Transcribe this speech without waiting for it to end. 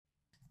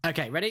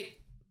Okay, ready?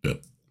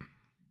 Yep.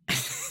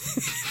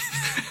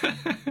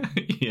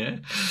 Yeah.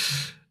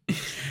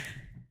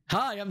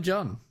 Hi, I'm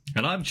John.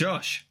 And I'm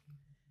Josh.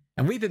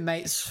 And we've been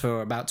mates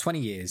for about 20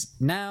 years.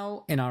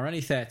 Now, in our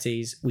early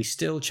 30s, we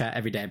still chat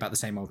every day about the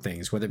same old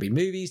things, whether it be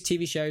movies,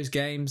 TV shows,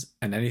 games,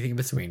 and anything in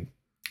between.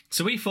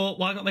 So we thought,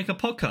 why not make a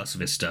podcast of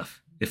this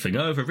stuff? If for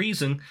no other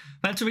reason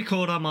than to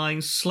record our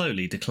minds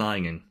slowly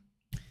declining.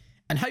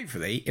 And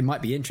hopefully, it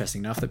might be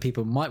interesting enough that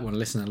people might want to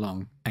listen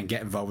along and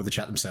get involved with the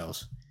chat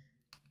themselves.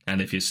 And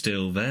if you're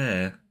still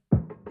there,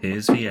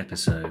 here's the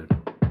episode.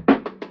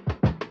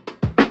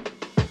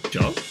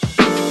 John?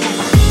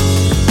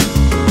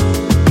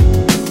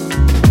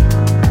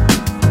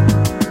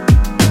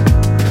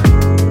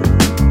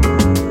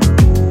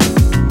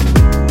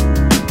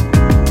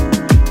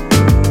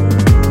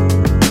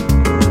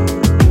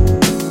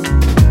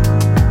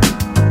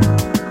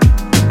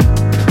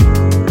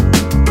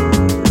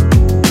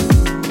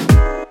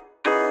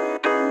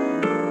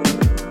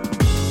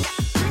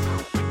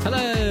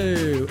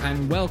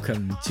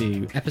 Welcome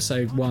to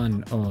episode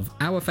 1 of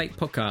Our Fake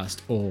Podcast,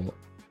 or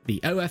the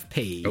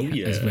OFP,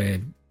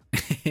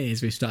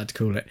 as we've started to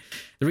call it.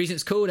 The reason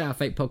it's called Our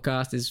Fake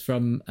Podcast is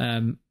from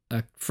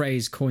a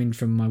phrase coined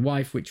from my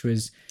wife, which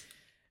was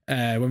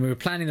when we were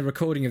planning the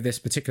recording of this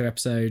particular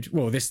episode,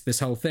 well, this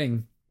whole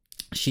thing,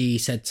 she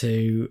said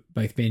to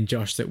both me and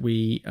Josh that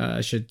we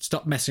should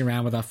stop messing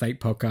around with our fake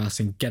podcast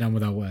and get on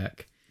with our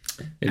work.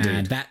 Indeed.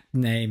 And that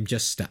name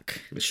just stuck.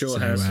 It sure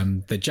has.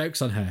 The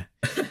joke's on her.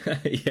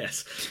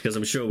 Yes, because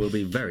I'm sure we'll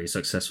be very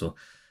successful.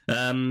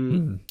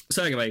 So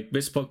anyway,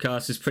 this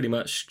podcast is pretty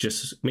much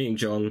just me and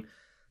John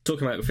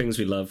talking about the things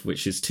we love,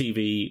 which is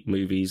TV,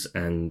 movies,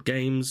 and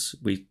games.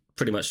 We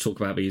pretty much talk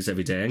about these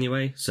every day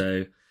anyway,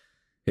 so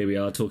here we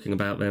are talking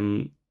about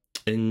them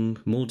in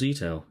more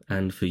detail,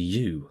 and for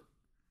you.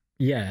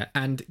 Yeah,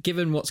 and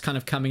given what's kind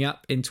of coming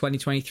up in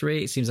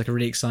 2023, it seems like a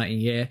really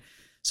exciting year.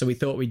 So we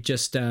thought we'd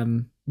just,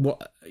 a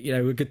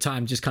good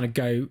time just kind of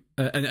go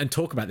and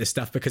talk about this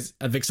stuff because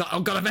of excitement.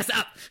 Oh, God, I messed it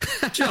up.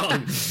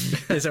 John.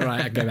 It's all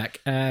right. I can go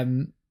back.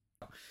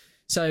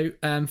 So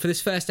for this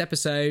first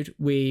episode,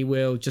 we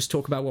will just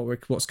talk about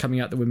what's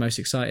coming up that we're most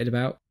excited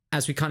about.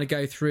 As we kind of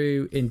go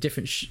through in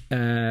different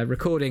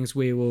recordings,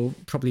 we will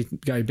probably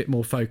go a bit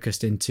more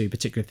focused into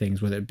particular things,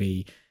 whether it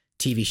be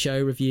TV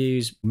show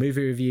reviews,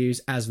 movie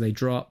reviews as they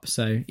drop.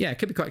 So, yeah, it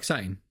could be quite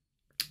exciting.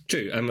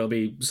 True, and there'll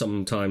be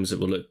some times that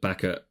we'll look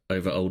back at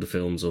over older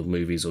films or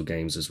movies or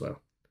games as well.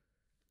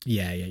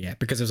 Yeah.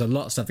 Because there's a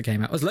lot of stuff that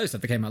came out. There's loads of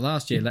stuff that came out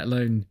last year, let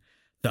alone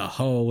the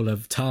whole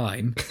of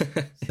time.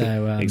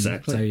 So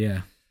exactly. So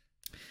yeah.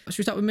 Should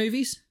we start with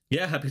movies?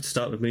 Yeah, happy to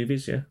start with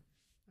movies. Yeah.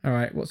 All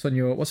right. What's on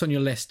your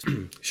list?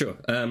 Sure.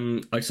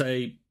 I'd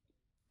say,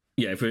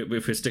 yeah, if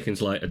we're sticking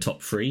to like a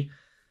top 3,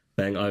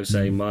 then I would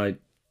say my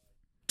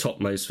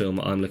topmost film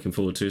I'm looking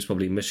forward to is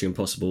probably Mission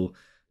Impossible: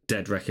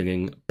 Dead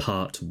Reckoning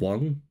Part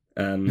 1.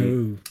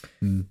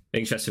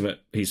 Interesting that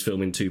he's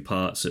filming 2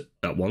 parts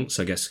at once,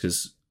 I guess,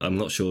 because I'm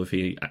not sure if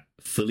he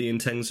fully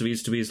intends for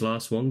these to be his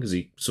last one, because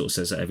he sort of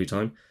says that every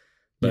time.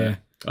 But yeah.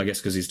 I guess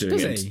because he's doing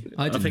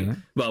I think know that.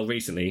 Well,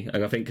 recently,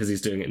 and I think because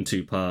he's doing it in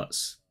 2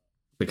 parts,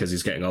 because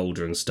he's getting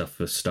older and stuff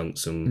for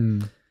stunts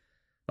and,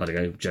 I don't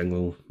know,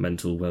 general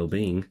mental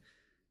well-being.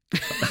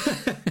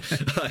 I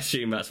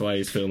assume that's why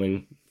he's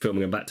filming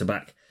them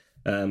back-to-back.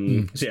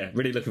 So yeah,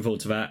 really looking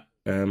forward to that.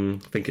 I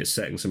think it's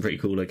set in some pretty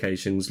cool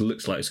locations.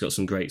 Looks like it's got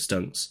some great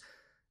stunts.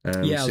 I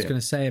was going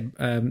to say,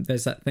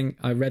 there's that thing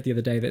I read the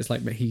other day that's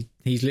like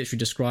he's literally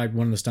described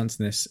one of the stunts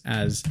in this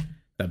as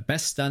the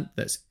best stunt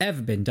that's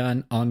ever been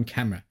done on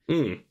camera.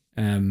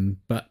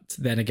 But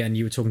then again,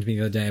 you were talking to me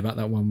the other day about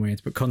that one where he had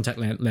to put contact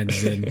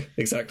lenses in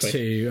exactly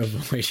to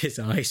avoid his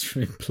eyes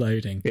from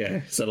imploding.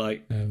 Yeah, so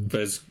like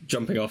there's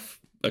jumping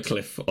off a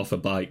cliff off a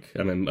bike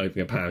and then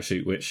opening a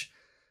parachute, which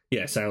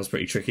sounds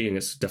pretty tricky, and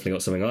it's definitely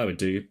not something I would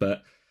do,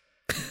 but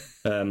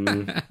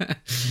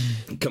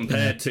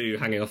compared to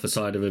hanging off the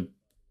side of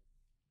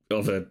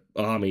a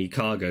army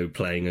cargo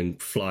plane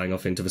and flying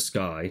off into the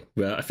sky,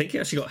 where I think he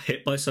actually got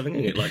hit by something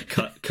and it like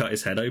cut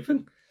his head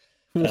open.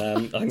 I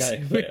know,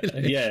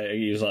 really? Yeah,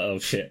 he was like, oh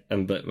shit,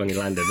 but when he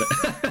landed,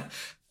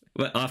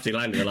 but after he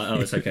landed, they're like,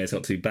 oh, it's okay, it's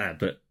not too bad,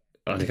 but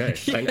I don't know,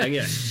 and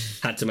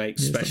had to make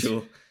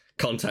special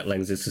contact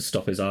lenses to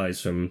stop his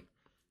eyes from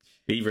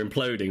either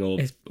imploding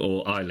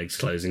or eyelids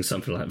closing,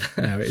 something like that.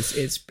 No,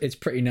 it's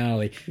pretty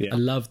gnarly. Yeah. I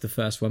love the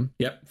first one.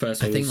 Yep,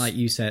 first one. I think, like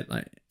you said,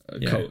 like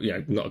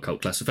not a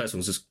cult classic. The first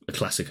one's just a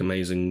classic,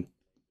 amazing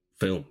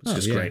film. It's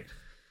just great.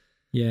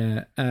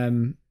 Yeah,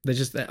 they're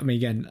just. I mean,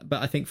 again,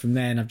 but I think from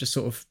then I've just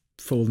sort of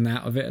fallen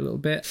out of it a little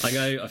bit.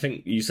 I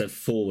think you said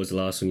 4 was the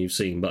last one you've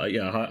seen, but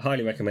I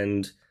highly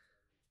recommend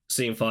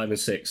seeing 5 and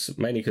 6,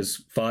 mainly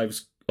because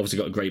 5's obviously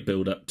got a great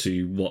build up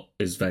to what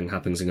is then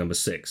happens in number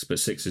 6, but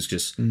 6 is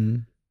just.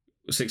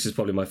 6 is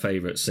probably my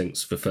favourite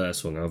since the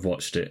first one. I've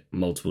watched it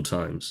multiple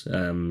times,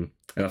 and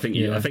I think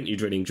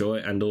you'd really enjoy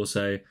it. And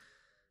also,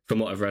 from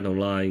what I've read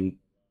online,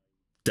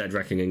 Dead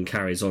Reckoning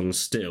carries on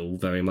still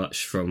very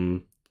much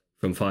from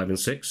 5 and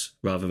 6,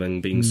 rather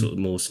than being sort of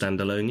more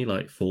standalone,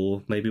 like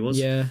 4 maybe was.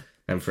 Yeah.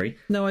 and 3.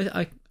 No,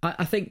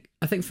 I think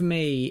for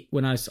me,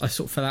 when I sort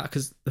of fell out,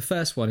 because the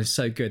first one is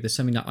so good, there's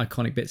so many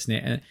iconic bits in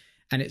it,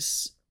 and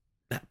it's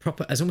that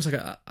proper. It's almost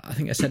like I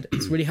think I said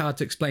it's really hard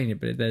to explain it,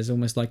 but there's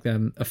almost like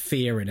a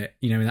fear in it,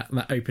 in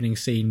that opening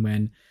scene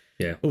when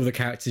all the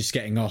characters just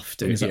getting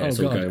offed, and it's like, oh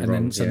god, and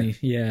wrong, then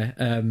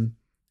suddenly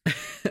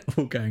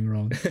all going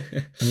wrong.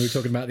 And we were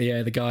talking about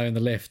the guy on the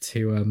lift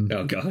who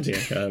oh god,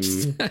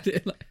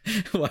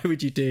 why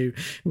would you do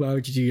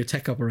your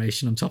tech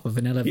operation on top of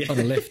an elevator on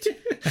a lift?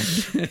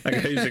 Like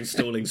who's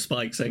installing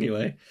spikes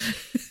anyway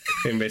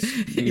in this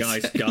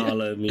nice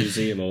gala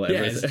museum or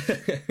whatever?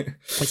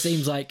 It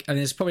seems like, and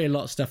there's probably a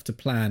lot of stuff to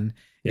plan.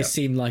 It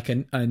seemed like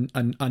an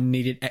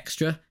unneeded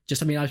extra.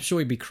 I'm sure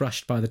he'd be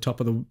crushed by the top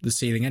of the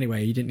ceiling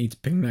anyway. You didn't need to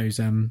ping those.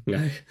 Well,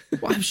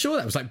 I'm sure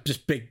that was like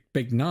just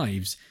big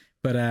knives.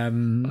 But I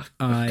can't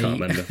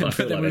remember. I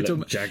feel like they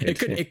look jagged. It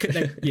could,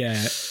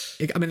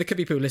 there could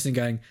be people listening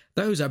going,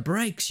 "Those are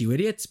brakes, you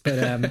idiots!" But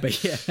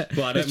yeah.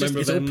 Well, I don't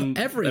remember them.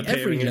 Every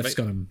lift's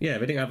got them. Yeah,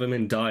 they didn't have them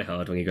in Die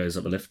Hard when he goes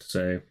up the lift.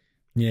 So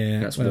yeah,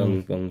 that's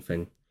one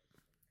thing.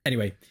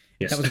 Anyway,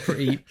 that was a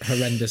pretty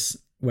horrendous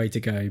way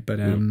to go, but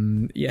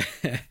yeah,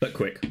 but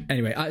quick.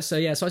 Anyway, so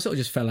I sort of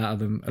just fell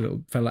out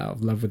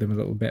of love with them a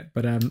little bit,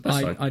 but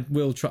I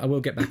will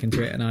get back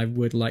into it, and I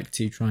would like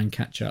to try and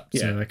catch up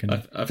so I can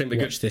I think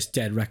watch this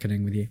Dead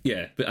Reckoning with you.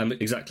 Yeah,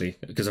 but exactly,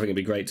 because I think it'd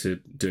be great to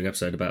do an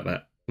episode about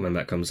that when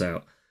that comes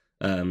out.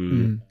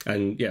 And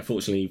yeah,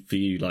 fortunately for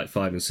you, like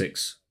 5 and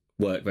 6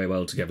 work very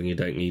well together, and you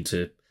don't need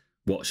to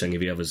watch any of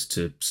the others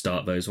to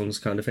start those ones,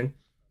 kind of thing.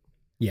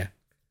 Yeah.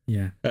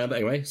 But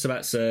anyway, so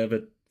that's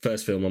the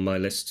first film on my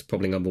list,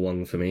 probably number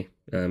 1 for me.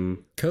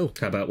 Cool.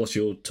 How about, what's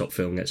your top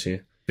film this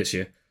year?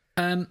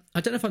 I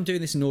don't know if I'm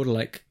doing this in order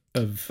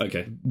of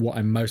what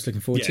I'm most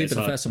looking forward to, but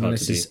the first one on my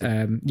list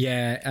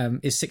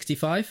is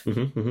 65.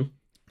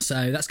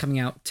 So that's coming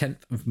out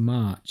 10th of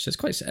March. So it's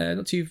quite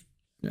not too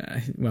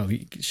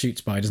it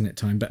shoots by, doesn't it,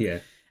 time? But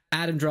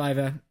Adam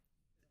Driver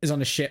is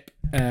on a ship,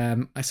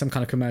 some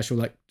kind of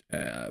commercial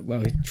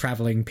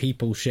traveling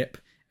people ship,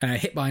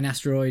 hit by an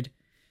asteroid,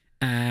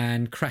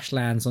 and crash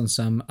lands on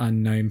some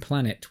unknown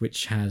planet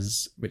which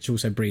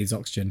also breathes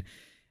oxygen.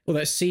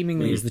 Although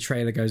seemingly as the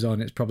trailer goes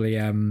on, it's probably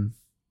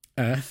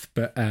Earth,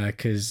 but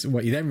because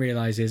what you then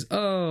realise is,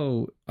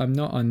 I'm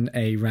not on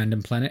a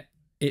random planet.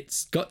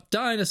 It's got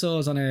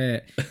dinosaurs on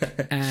it,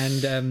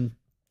 and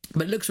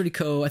but it looks really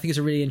cool. I think it's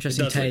a really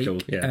interesting take.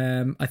 Look cool,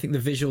 yeah. I think the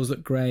visuals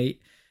look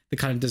great. The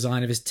kind of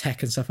design of his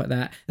tech and stuff like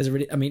that. There's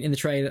in the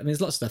trailer,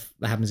 there's lots of stuff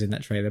that happens in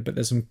that trailer, but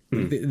there's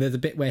there's a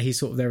bit where he's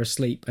sort of there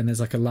asleep and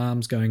there's like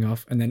alarms going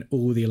off, and then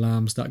all the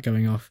alarms start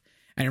going off.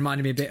 And it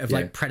reminded me a bit of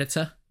like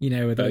Predator,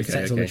 with those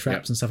sets all the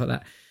traps and stuff like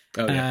that.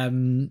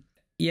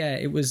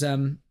 It was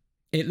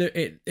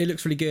it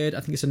looks really good. I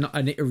think it's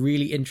a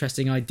really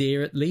interesting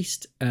idea, at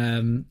least.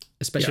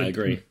 Especially, I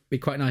agree. It'd be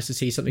quite nice to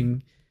see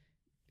something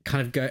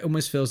kind of it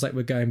almost feels like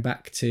we're going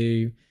back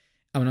to.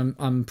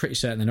 I'm pretty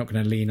certain they're not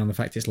going to lean on the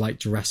fact it's like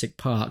Jurassic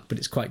Park, but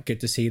it's quite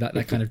good to see that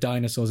kind of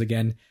dinosaurs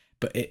again.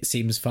 But it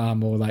seems far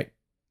more like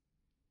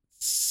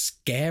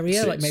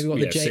scarier, like maybe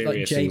what the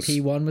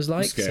JP1 was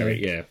like.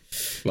 Scary,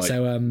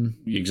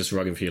 you're just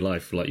running for your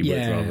life, like you would,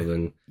 rather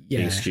than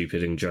being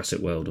stupid in Jurassic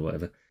World or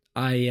whatever.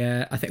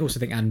 I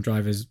think Adam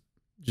Driver's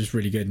just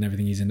really good in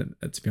everything he's in.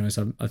 To be honest,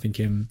 I think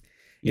it'd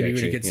be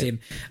really good to see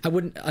him. I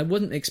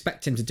wouldn't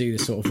expect him to do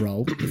this sort of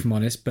role, if I'm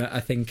honest. But I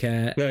think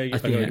I know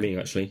what you mean,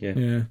 actually.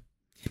 Yeah.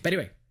 But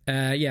anyway,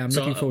 I'm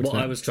looking forward to that.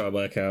 What I was trying to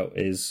work out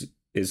is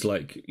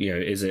like,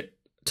 is it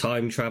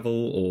time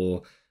travel,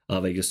 or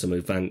are they just some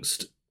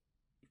advanced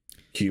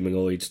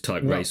humanoid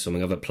type race from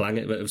another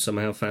planet that have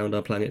somehow found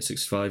our planet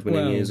 65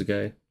 million years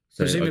ago?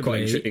 So I'm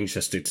quite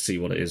interested to see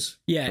what it is.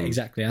 Yeah,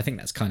 exactly. I think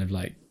that's kind of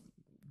like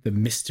the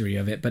mystery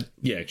of it. But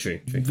yeah,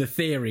 true. The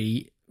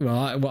theory,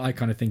 what I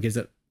kind of think is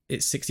that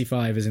it's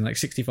 65 as in like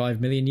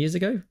 65 million years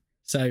ago.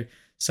 So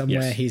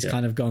somewhere he's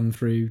kind of gone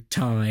through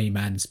time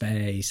and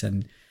space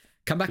and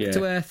come back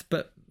to Earth,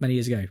 but many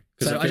years ago.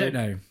 So I don't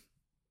know.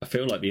 I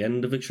feel like the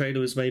end of the trailer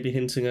was maybe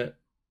hinting at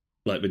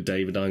like the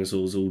day the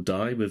dinosaurs all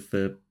die with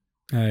the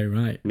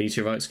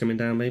meteorites coming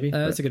down. Maybe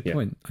that's a good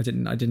point. I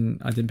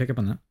didn't pick up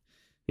on that.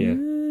 Yeah.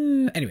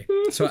 Anyway,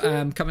 so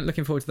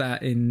looking forward to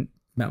that in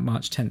about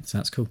March 10th. So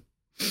that's cool.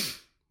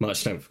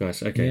 March 10th,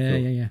 nice. Okay. Yeah, cool.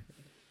 yeah.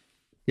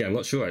 Yeah, I'm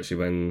not sure actually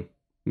when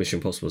Mission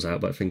Impossible's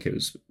out, but I think it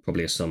was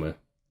probably a summer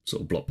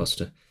sort of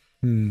blockbuster.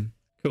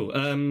 Cool.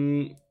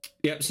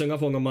 So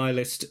another one on my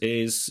list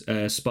is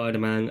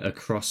Spider-Man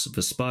Across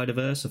the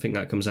Spider-Verse. I think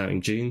that comes out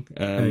in June.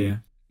 I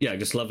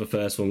just love the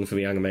first one for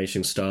the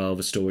animation style.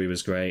 The story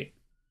was great.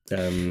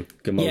 The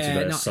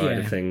multiverse side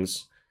of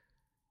things.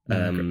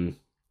 And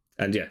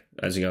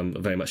as you know,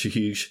 I'm very much a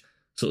huge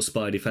sort of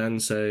Spidey fan.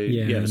 So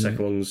the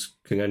second ones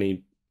can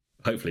only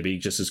hopefully be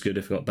just as good,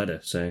 if not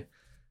better. So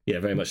yeah,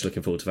 very much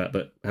looking forward to that.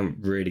 But I haven't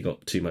really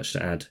got too much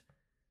to add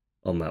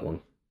on that one.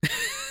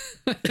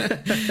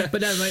 But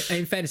no,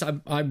 in fairness,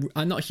 I'm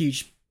not a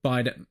huge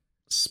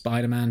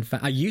Spider-Man fan.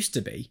 I used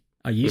to be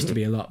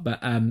a lot, but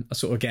I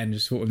sort of again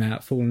just fallen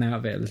out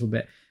of it a little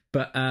bit.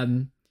 But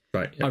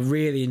Right. I Yeah.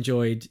 really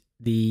enjoyed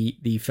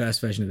the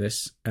first version of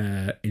this,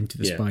 Into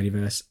the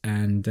Spideyverse,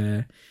 and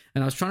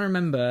I was trying to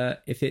remember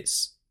if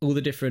it's all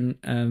the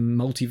different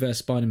multiverse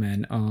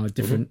Spider-Man are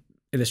different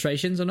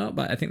illustrations or not,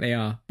 but I think they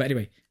are. But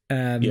anyway,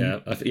 I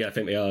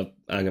think they are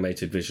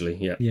animated visually.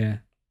 Yeah. Yeah.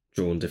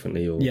 Drawn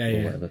differently or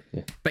whatever.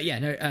 Yeah. But yeah,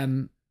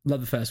 no,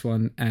 love the first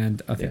one,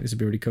 and I think this would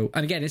be really cool.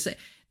 And again, it's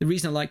the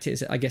reason I liked it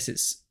is I guess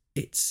it's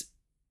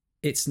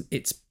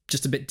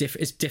just a bit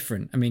different. It's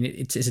different. I mean,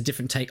 it's a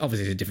different take.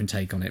 Obviously, it's a different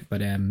take on it,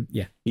 but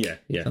yeah. So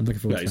I'm looking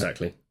forward to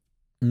exactly.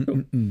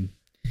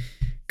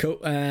 Cool.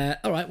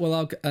 All right.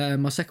 Well,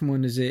 my second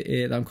one is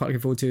that I'm quite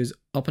looking forward to is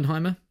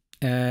Oppenheimer.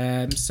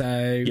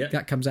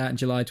 That comes out in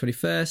July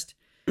 21st.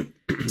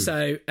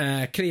 So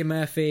Cillian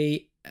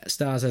Murphy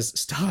stars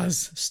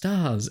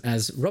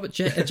as Robert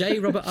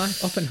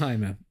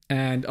Oppenheimer,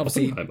 and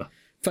obviously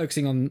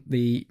focusing on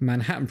the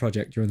Manhattan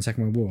Project during the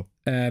Second World War.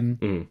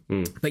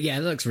 But yeah,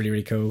 it looks really,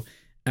 really cool.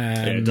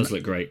 It does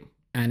look great,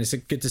 and it's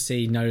good to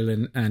see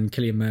Nolan and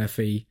Cillian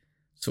Murphy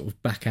sort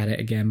of back at it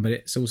again. But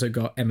it's also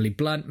got Emily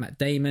Blunt, Matt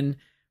Damon,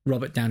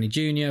 Robert Downey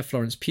Jr.,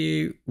 Florence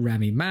Pugh,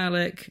 Rami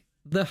Malek,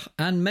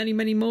 and many,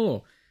 many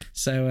more.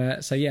 So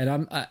yeah,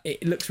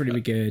 it looks really,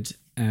 really good.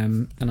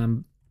 And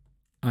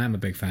I am a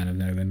big fan of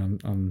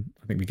Nolan.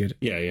 I think we're good.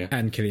 Yeah.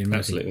 And Cillian Murphy.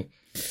 Absolutely.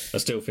 I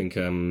still think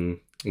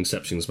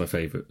Inception is my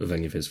favourite of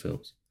any of his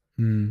films.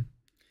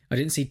 I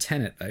didn't see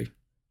Tenet though.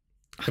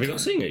 Have you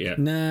not seen it yet?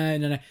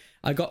 No.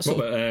 I got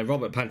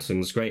Robert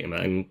Pattinson's great in that,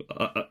 and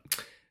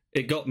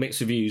it got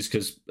mixed reviews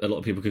because a lot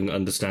of people couldn't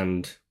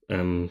understand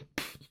one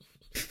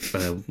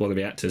of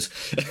the actors.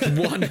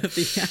 One of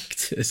the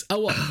actors.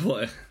 Oh,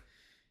 what?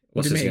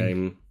 What's his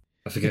name?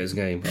 I forget his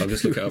name. I'll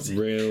just look it up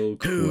real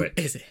quick. Who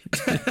is it?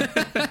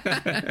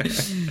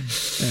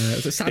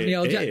 Is it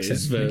Samuel L.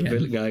 Jackson?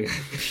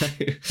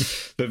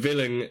 The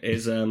villain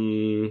is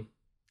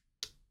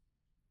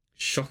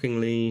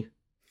shockingly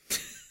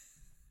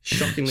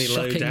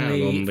low down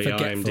on the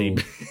IMDb.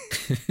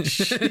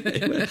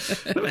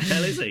 Where the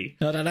hell is he?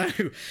 I don't know.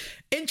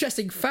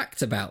 Interesting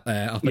fact about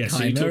Oppenheimer. Yeah,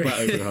 so you talk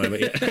about Oppenheimer,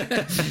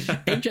 yeah.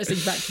 Interesting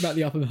fact about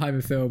the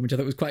Oppenheimer film, which I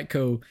thought was quite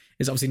cool,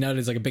 is obviously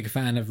Nolan's like a big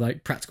fan of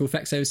like practical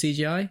effects over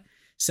CGI.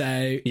 So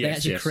they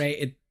actually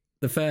created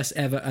the first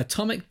ever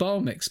atomic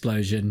bomb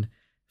explosion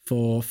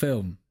for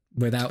film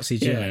without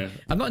CGI. Yeah.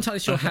 I'm not entirely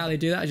sure how they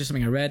do that. It's just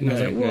something I read, and I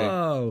was like,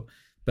 whoa.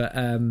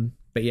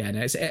 But yeah,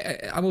 no,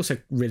 I'm also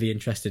really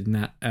interested in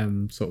that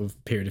sort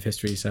of period of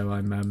history. So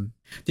I'm.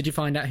 Did you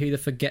find out who the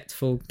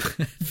forgetful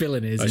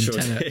villain is in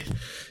Tenet? Did.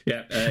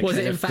 Yeah, was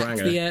it in fact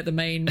the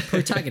main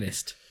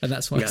protagonist? And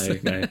that's why.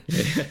 No.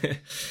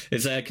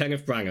 It's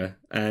Kenneth Branagh,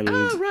 and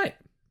right.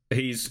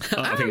 He's.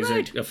 I think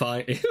he's a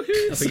fine. I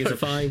think he's a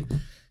fine,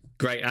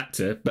 great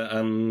actor. But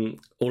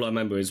all I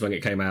remember is when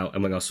it came out,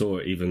 and when I saw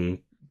it, even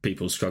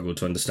people struggled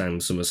to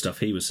understand some of the stuff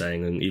he was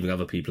saying, and even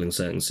other people in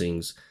certain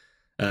scenes.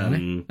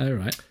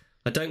 Right.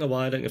 I don't know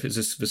why. I don't know if it's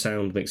just the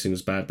sound mixing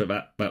was bad, but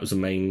that was the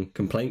main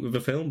complaint with the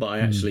film. But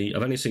I've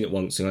only seen it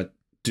once, and I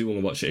do want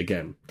to watch it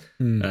again.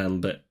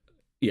 But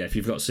yeah, if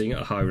you've not seen it,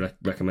 I highly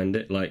recommend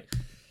it. Like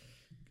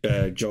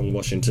John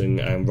Washington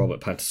and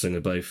Robert Pattinson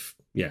are both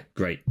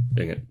great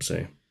in it.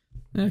 So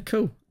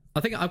cool.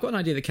 I think I've got an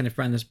idea that Kenneth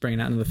Branagh's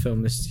bringing out another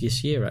film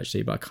this year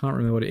actually, but I can't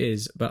remember what it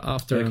is. But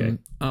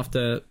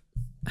after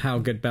how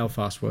good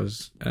Belfast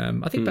was,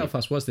 I think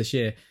Belfast was this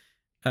year.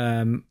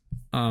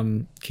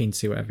 I'm keen to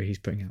see whatever he's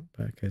putting out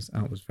because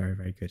that was very,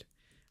 very good.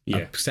 Yeah,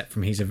 except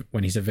from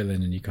when he's a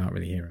villain and you can't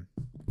really hear him.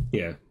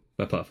 Yeah,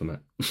 apart from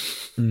that,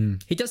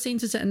 he does seem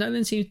to.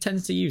 Nolan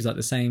tends to use like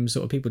the same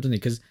sort of people, doesn't he?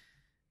 Because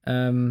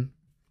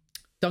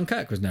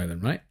Dunkirk was Nolan,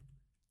 right?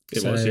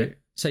 It was, yeah.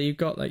 So you've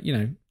got like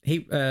Kenneth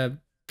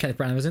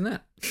Branagh was in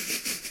that.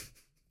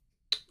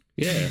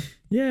 Yeah,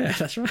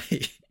 that's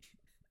right.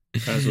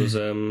 As was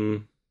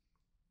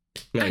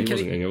No, he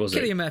wasn't in it, was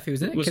it? Cillian Murphy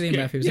was in it. Cillian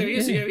Murphy was in it.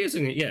 Yeah, he is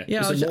in it. Yeah,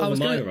 yeah. It's more of a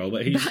minor role,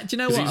 but do you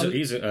know what?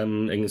 He's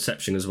in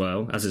Inception as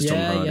well, as is Tom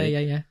Hardy.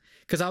 Yeah.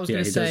 Because I was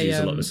going to say, he does use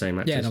a lot of the same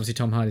actors. Yeah, and obviously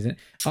Tom Hardy's in it.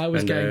 I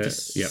was going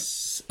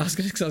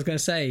to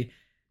say,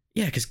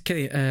 yeah, because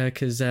Kenneth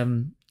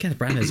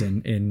Branagh's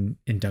in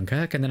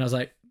Dunkirk, and then I was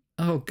like,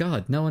 oh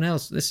god, no one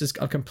else. This is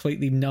a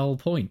completely null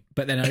point.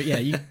 But then,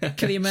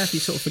 Cillian Murphy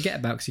sort of forget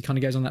about because he kind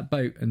of goes on that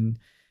boat and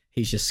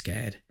he's just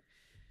scared.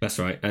 That's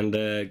right,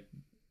 and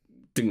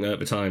didn't know at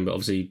the time, but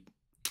obviously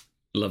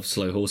loves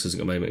Slow Horses at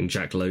the moment, and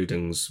Jack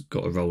Lowden's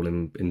got a role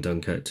in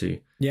Dunkirk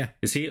too. Yeah,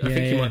 is he? I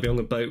think he might be on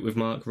the boat with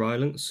Mark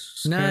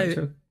Rylance.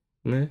 No.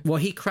 Well,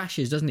 he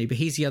crashes, doesn't he? But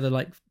he's the other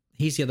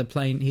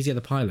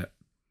pilot.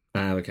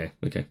 Ah, okay.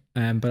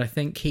 But I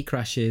think he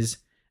crashes,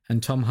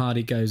 and Tom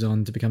Hardy goes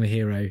on to become a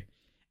hero,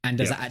 and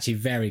there's that actually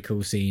very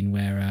cool scene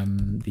where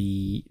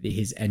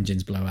his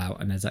engines blow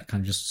out, and there's that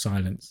kind of just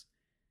silence.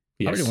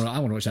 Yes. I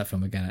want to watch that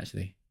film again,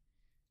 actually.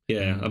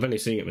 Yeah, I've only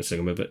seen it in the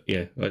cinema, but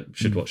yeah, I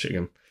should watch it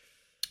again.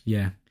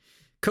 Yeah,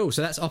 cool.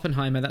 So that's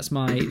Oppenheimer. That's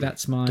my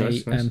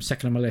nice.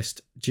 Second on my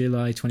list.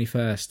 July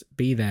 21st.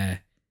 Be there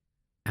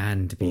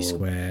and be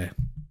square.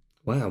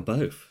 Wow,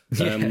 both.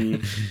 Yeah.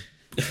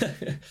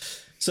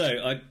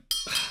 So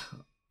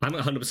I'm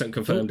not 100%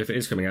 confirmed if it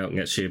is coming out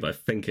next year, but I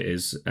think it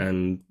is.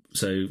 And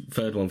so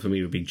third one for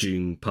me would be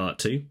Dune Part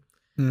 2.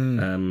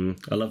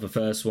 I love the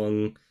first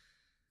one.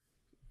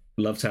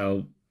 Loved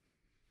how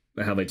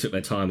they took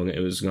their time on it.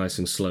 It was nice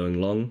and slow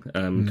and long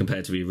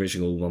compared to the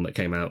original one that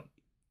came out,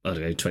 I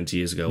don't know, 20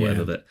 years ago or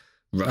whatever, that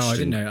rushed. I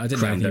didn't know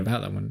anything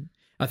about that one.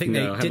 I think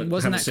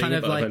wasn't that kind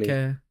of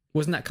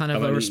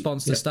like a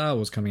response to Star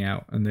Wars coming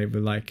out, and they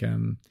were like,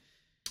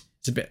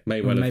 it's a bit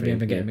maybe I'm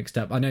getting mixed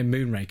up. I know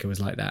Moonraker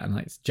was like that, and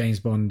like James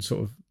Bond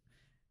sort of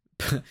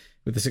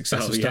with the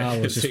success of Star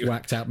Wars just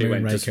whacked out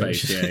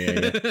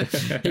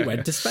Moonraker. He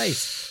went to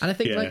space, and I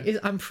think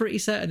I'm pretty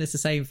certain it's the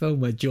same film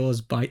where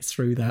Jaws bites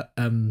through that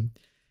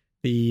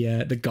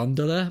the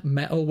gondola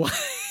metal wire.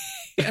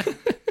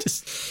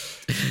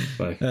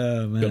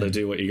 Oh man, gotta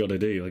do what you gotta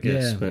do, I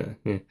guess.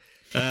 Yeah.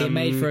 But, it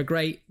made for a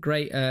great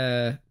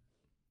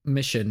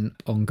mission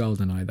on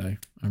GoldenEye, though.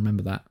 I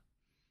remember that.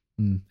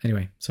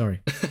 Anyway,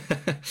 sorry.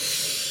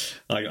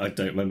 I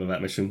don't remember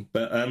that mission,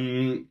 but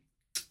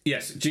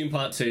yes, Dune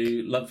Part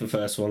 2. Love the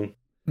first one,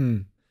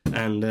 and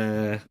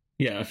I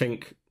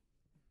think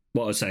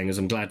what I was saying is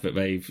I'm glad that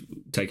they've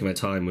taken their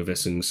time with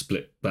this and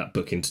split that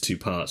book into 2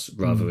 parts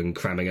rather than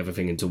cramming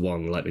everything into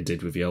one like they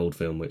did with the old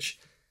film, which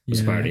was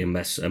apparently a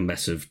mess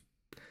of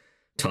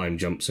time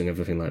jumps and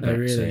everything like that. Oh,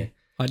 really? So,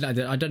 I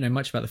don't know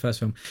much about the first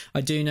film.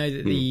 I do know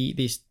that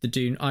the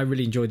Dune. I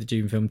really enjoyed the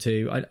Dune film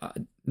too.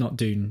 Not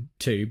Dune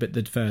 2, but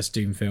the first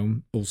Dune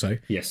film also.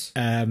 Yes.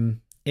 But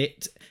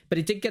it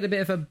did get a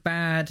bit of a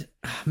bad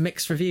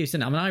mixed reviews,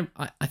 didn't it? I mean,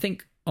 I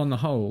think on the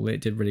whole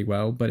it did really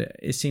well, but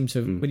it seems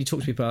to when you talk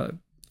to people,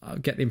 I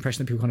get the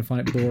impression that people kind of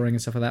find it boring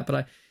and stuff like that.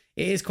 But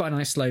it is quite a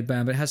nice slow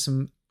burn, but it has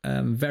some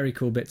very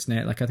cool bits in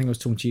it. Like I think I was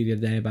talking to you the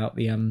other day about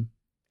the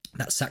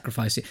that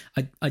sacrifice.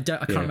 I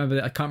can't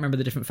remember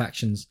the different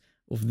factions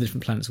or the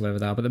different planets or whatever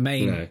they are, but the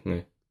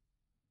main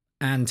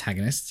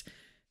antagonists,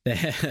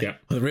 they're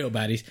the real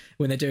baddies,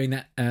 when they're doing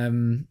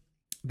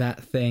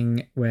that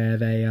thing where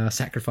they are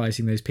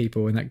sacrificing those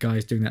people and that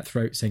guy's doing that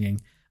throat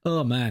singing.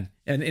 Oh man.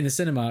 And in the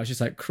cinema I was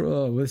just like,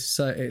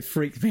 it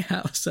freaked me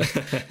out so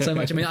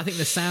much. I mean, I think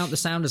the sound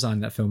design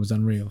of that film was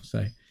unreal.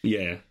 So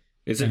yeah.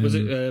 Was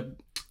it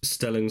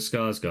Stellan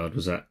Skarsgård?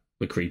 Was that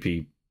the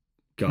creepy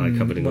guy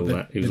covered in all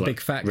that? He was the like big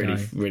fat really,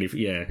 guy. really,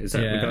 is that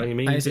the guy you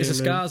mean? It's a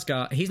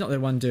Skarsgård. He's not the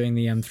one doing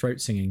the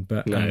throat singing,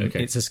 but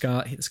it's a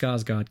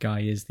Skarsgård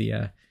guy is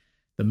the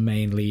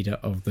main leader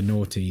of the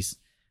Naughties,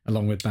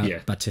 along with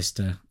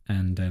Batista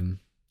and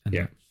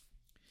yeah.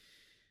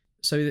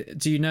 So,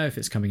 do you know if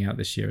it's coming out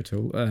this year at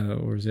all,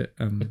 or is it?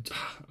 I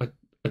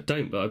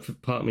don't,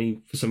 but part of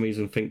me for some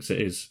reason thinks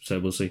it is. So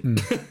we'll see.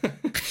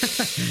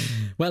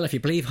 Well, if you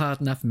believe hard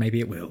enough, maybe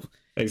it will.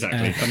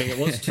 Exactly. I mean, it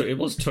was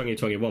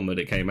 2021 when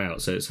it came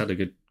out, so it's had a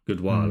good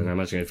while, and I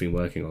imagine they've been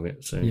working on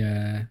it. So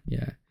yeah.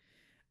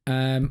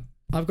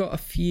 I've got a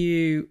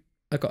few.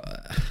 I've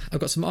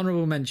got some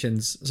honourable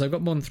mentions. So I've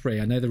got more than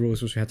 3. I know the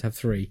rules was we had to have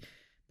 3,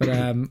 but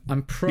I'm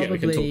probably we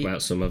can talk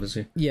about some others.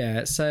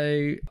 Yeah.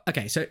 So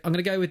okay. So I'm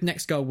going to go with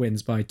Next Goal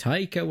Wins by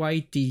Taika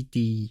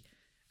Waititi.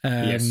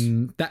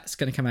 That's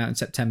going to come out in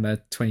September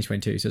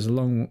 2022. So it's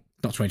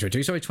not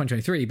 2022. Sorry,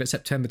 2023, but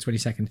September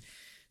 22nd.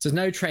 So there's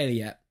no trailer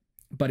yet,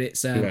 but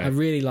it's I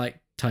really like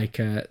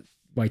Taika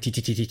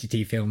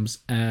Waititi films.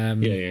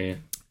 Yeah.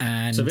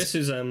 And so this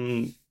is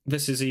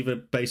either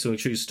based on a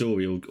true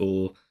story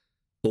or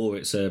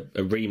it's a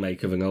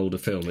remake of an older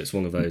film. It's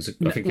one of those. I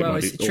think it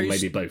might be, or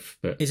maybe both.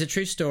 But it's a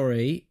true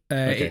story.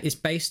 It's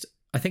based.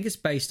 I think it's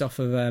based off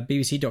of a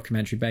BBC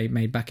documentary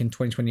made back in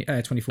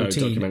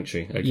 2014.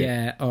 Documentary. Okay.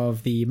 Yeah,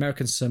 of the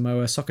American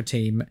Samoa soccer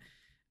team,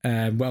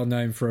 well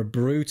known for a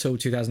brutal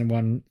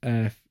 2001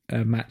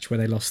 match where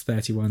they lost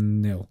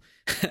 31-0.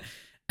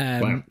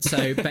 Wow.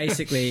 So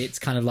basically, it's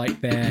kind of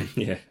like their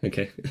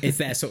it's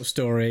their sort of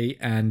story,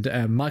 and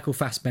Michael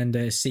Fassbender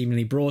is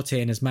seemingly brought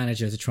in as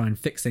manager to try and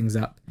fix things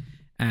up,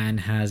 and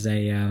has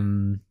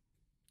it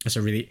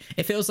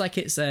feels like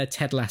it's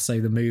Ted Lasso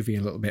the movie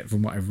a little bit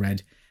from what I've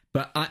read.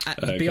 But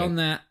beyond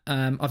that,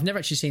 I've never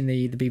actually seen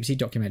the BBC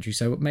documentary,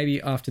 so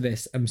maybe after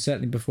this,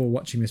 certainly before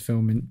watching this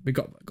film, and we've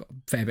got a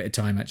fair bit of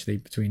time actually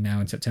between now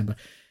and September,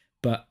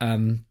 but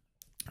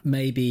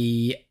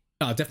maybe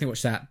I'll definitely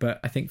watch that.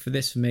 But I think for me,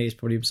 it's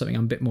probably something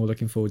I'm a bit more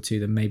looking forward to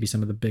than maybe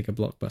some of the bigger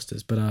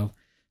blockbusters. But I'll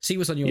see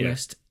what's on your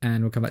list,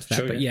 and we'll come back to that.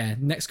 Sure, but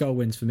Next Goal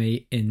Wins for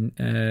me in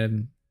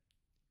I'm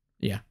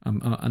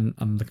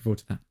looking forward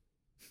to that.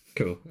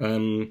 Cool.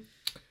 I'll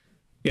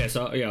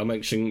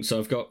mention. So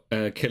I've got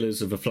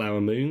Killers of the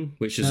Flower Moon,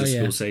 which is a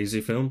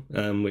Scorsese film,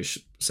 which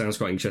sounds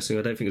quite interesting.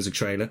 I don't think there's a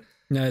trailer.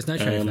 No, there's no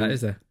trailer for that,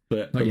 is there?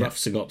 But the rough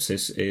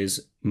synopsis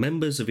is: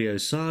 members of the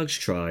Osage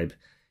tribe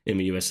in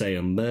the USA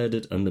are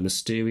murdered under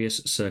mysterious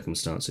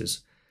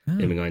circumstances in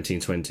the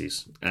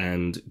 1920s,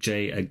 and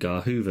J.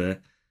 Edgar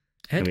Hoover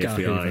and the FBI.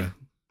 Hoover.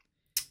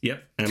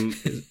 Yep.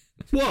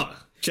 What?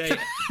 J.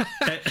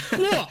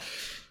 What?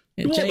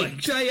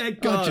 J.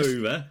 Edgar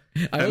Hoover.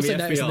 I also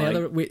noticed the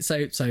other.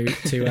 So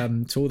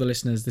to all the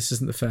listeners, this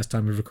isn't the first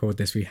time we've recorded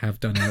this. We have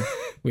done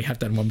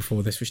one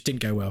before this, which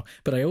didn't go well.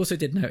 But I also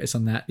did notice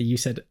on that you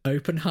said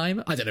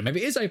Oppenheimer. I don't know,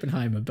 maybe it is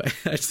Oppenheimer, but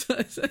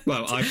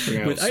well, I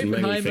pronounced with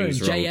Oppenheimer many things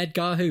and J. wrong.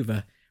 Edgar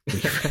Hoover.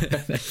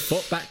 They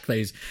fought back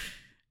those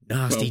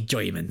nasty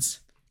Germans.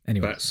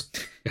 Anyway, That's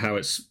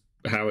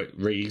how it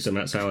reads, and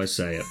that's how I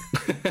say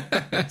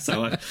it.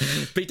 So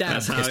beat down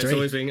that's how history. it's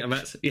always been, and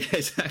that's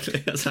exactly.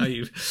 That's how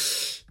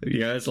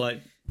it's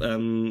like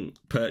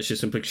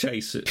purchase and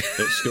purchase at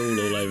school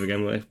all over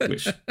again,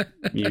 which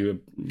you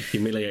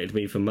humiliated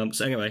me for months.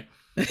 Anyway,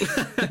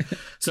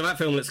 so that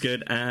film looks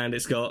good, and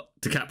it's got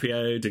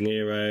DiCaprio, De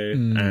Niro,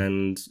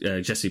 and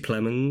Jesse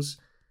Plemons.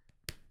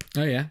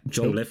 Oh yeah,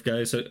 John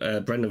Lithgow,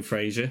 so Brendan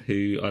Fraser,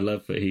 who I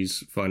love that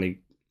he's finally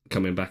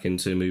coming back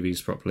into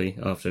movies properly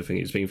after everything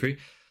he's been through.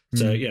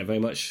 So yeah, very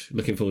much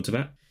looking forward to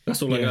that.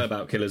 That's all I know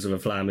about Killers of a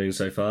Flower Moon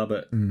so far,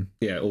 but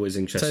yeah, always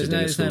interested in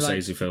a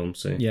Scorsese film.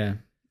 So yeah,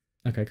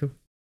 okay, cool.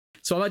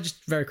 So I'll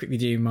just very quickly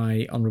do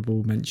my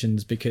honourable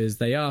mentions because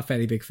they are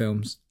fairly big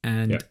films,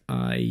 and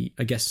I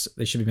guess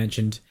they should be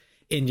mentioned.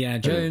 Indiana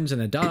Jones and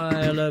the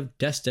Dial of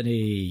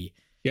Destiny.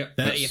 Yeah,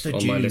 that's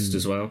on my list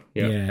as well.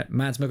 Yeah,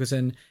 Mads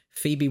Mikkelsen,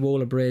 Phoebe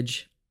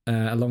Waller-Bridge,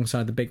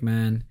 alongside the big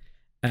man.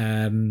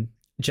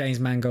 James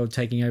Mangold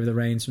taking over the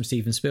reins from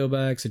Steven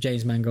Spielberg. So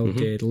James Mangold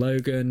did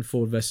Logan,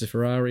 Ford versus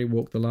Ferrari,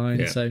 Walk the Line.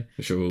 Yeah, so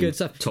sure, good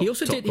stuff. Top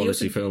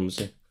quality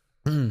films.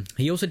 Yeah.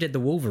 He also did The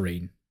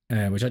Wolverine,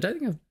 which I don't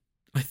think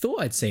I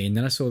thought I'd seen.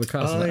 Then I saw the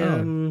cast.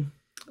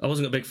 I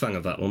wasn't a big fan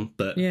of that one,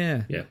 but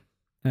yeah.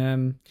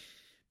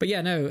 But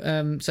yeah,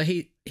 no. So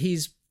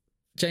he's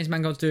James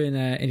Mangold's doing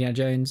Indiana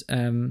Jones.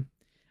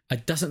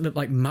 It doesn't look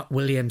like Mutt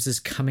Williams is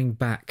coming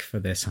back for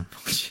this,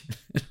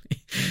 unfortunately.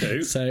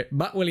 Who? So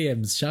Mutt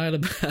Williams, Shia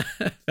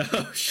LaBeouf.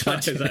 Oh,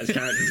 Shia, is that his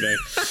character's name?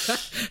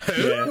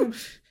 Who?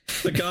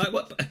 The guy.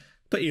 What?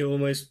 But you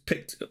almost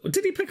picked.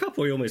 Did he pick up,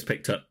 or he almost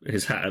picked up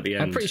his hat at the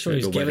end? I'm pretty sure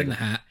he's given the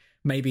hat.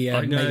 Maybe.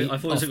 I know. Maybe I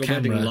thought it was off at the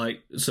wedding. camera.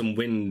 Like some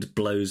wind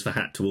blows the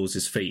hat towards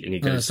his feet, and he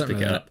goes to pick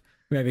like it that. up.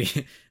 Maybe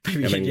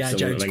then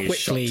Jones he's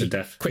shot to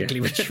death. quickly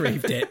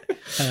retrieved it.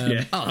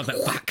 Yeah. Oh, but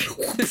whack.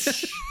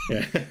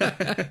 Yeah.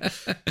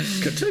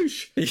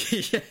 Katoosh.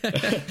 Yeah.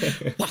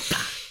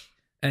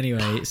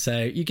 Anyway, so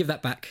you give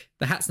that back.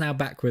 The hat's now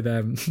back with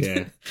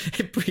Yeah.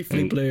 It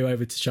briefly blew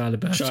over to Shia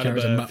LaBeouf. Shia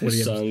LaBeouf, Williams.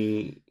 his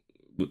son,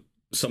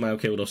 somehow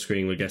killed off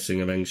screen. We're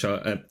guessing, and then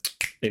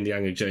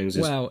Indiana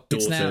Jones's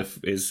daughter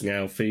is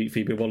now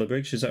Phoebe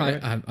Waller-Bridge. Is that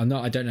right? I'm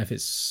not. I don't know if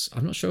it's.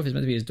 I'm not sure if it's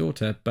meant to be his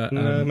daughter, but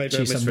maybe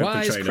she's some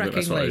wisecracking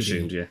that's what I lady.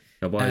 assumed. Yeah,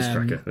 a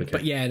wisecracker. Okay.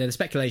 But yeah, the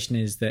speculation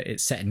is that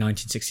it's set in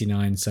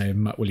 1969, so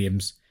Mutt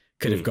Williams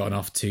could have gone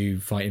off to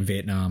fight in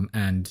Vietnam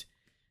and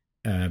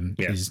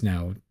is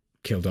now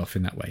killed off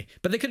in that way.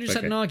 But they could have just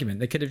had an argument.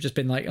 They could have just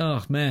been like,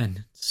 "Oh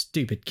man,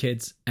 stupid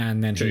kids,"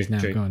 and then he's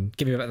now gone.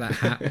 Give me back that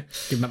hat.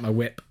 Give me back my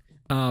whip.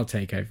 I'll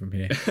take over from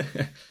here.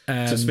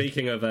 So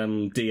speaking of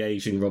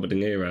de-aging Robert De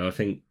Niro, I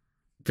think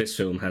this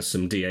film has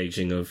some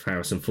de-aging of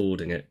Harrison Ford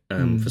in it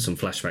for some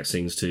flashback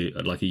scenes to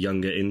like a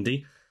younger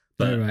Indy.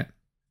 But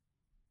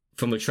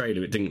from the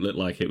trailer, it didn't look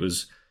like it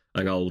was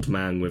an old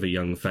man with a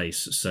young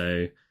face.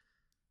 So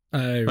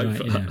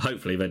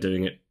hopefully they're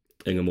doing it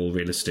in a more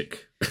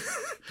realistic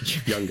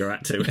younger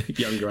actor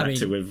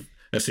with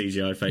a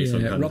CGI face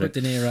on. Robert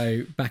De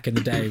Niro back in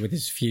the day with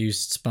his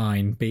fused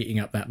spine beating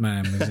up that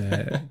man was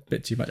a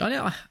bit too much. I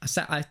know.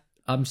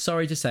 I'm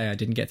sorry to say I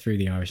didn't get through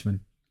The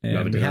Irishman. We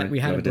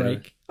had a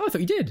break. Oh, I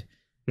thought you did.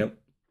 Nope.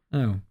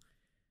 Oh,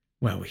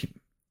 well,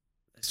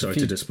 sorry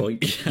to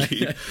disappoint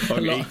you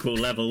on equal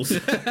levels.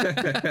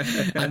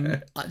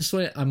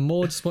 I'm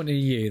more disappointed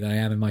in you than I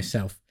am in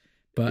myself.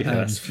 But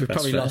we've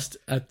probably lost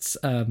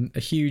a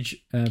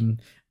huge.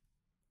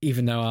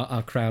 Even though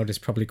our crowd is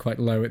probably quite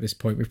low at this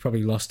point, we've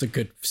probably lost a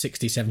good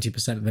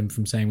 60-70% of them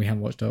from saying we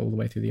haven't watched all the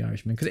way through The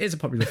Irishman, because it is a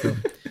popular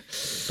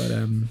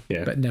film.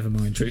 But never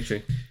mind. True.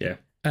 Yeah.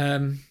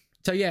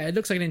 So yeah, it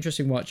looks like an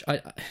interesting watch.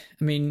 I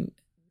mean,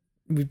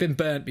 we've been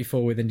burnt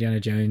before with Indiana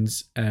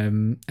Jones,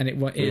 and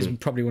it is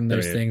probably one of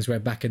those things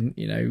where back in,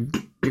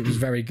 it was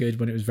very good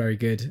when it was very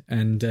good,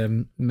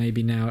 and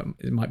maybe now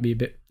it might be a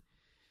bit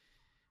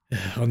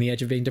on the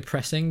edge of being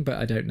depressing, but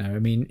I don't know. I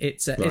mean,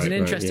 it's an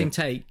interesting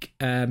take.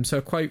 So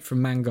a quote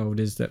from Mangold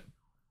is that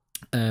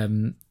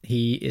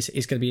he is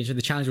going to be interested.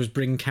 The challenge was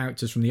bring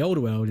characters from the older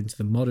world into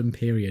the modern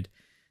period.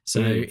 So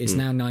it's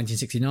now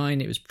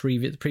 1969. It was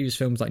previous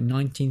films like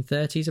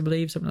 1930s, I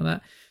believe, something like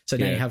that. So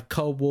now you have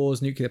Cold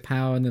Wars, nuclear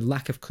power, and the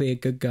lack of clear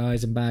good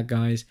guys and bad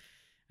guys,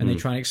 and they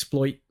try and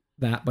exploit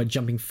that by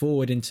jumping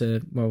forward into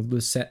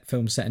the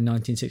film set in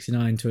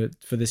 1969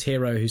 for this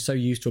hero who's so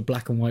used to a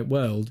black and white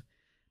world,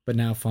 but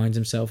now finds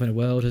himself in a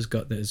world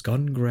that has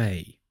gone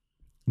grey,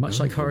 much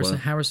like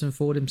Harrison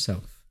Ford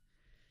himself.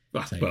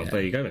 Well,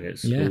 there you go.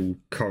 It's all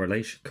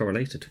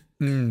correlated,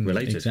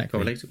 related, exactly.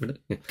 correlated.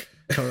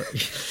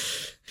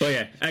 Well,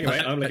 yeah.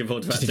 Anyway, I'm looking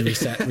forward to that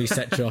too.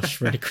 Reset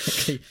Josh really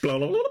quickly.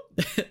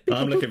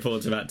 I'm looking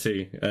forward to that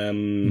too.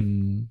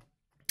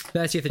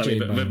 30th of I mean,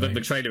 June. by the way.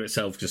 the trailer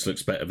itself just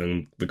looks better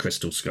than the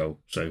Crystal Skull,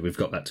 so we've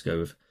got that to go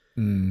with.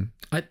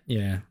 I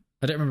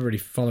don't remember really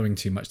following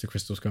too much the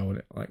Crystal Skull.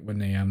 Like when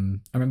they, I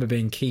remember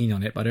being keen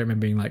on it, but I don't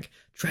remember being like,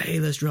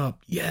 trailers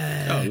dropped,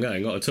 yeah. Oh no,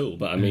 not at all.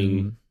 But I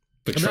mean,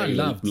 the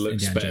trailer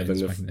looks Indiana better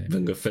Jones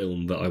than the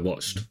film that I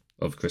watched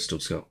of Crystal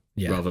Skull,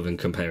 rather than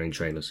comparing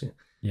trailers.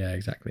 Yeah,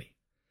 exactly.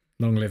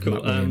 Long live Cool.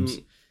 Matt Williams.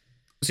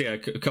 So yeah,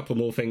 a couple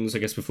more things, I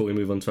guess, before we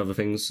move on to other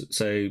things.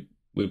 So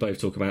we'll both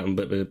talk about them,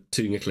 but the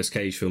two Nicolas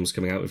Cage films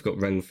coming out. We've got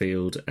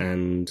Renfield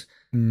and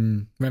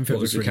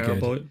Renfield was really Cowboy?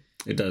 good.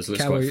 It does.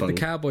 Looks Cowboy, quite fun.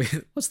 the Cowboy.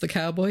 What's the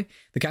Cowboy?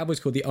 The Cowboy's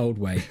called The Old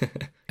Way.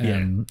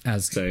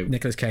 As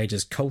Nicolas Cage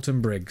as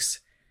Colton Briggs,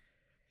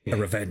 a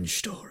revenge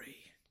story.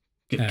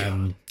 Good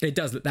God. It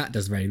does. That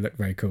does look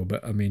very cool.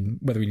 But I mean,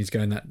 whether we need to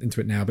go into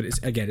it now, but it's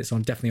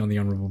definitely on the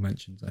honourable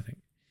mentions, I think.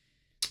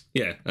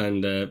 Yeah,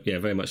 and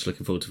very much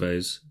looking forward to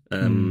those.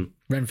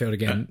 Renfield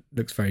again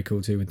looks very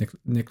cool too with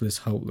Nicholas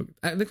Hoult.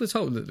 Nicholas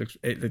Hoult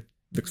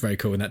looks very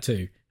cool in that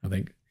too, I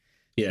think.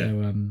 Yeah,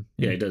 so,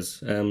 it does.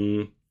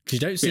 Because you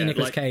don't see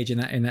Nicolas Cage in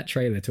that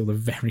trailer till the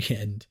very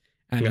end,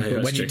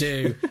 and when you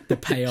do, the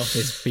payoff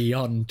is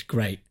beyond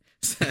great.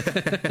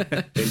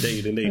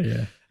 Indeed.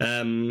 Yeah.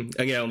 And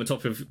on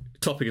the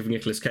topic of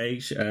Nicolas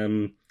Cage,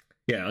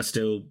 I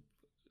still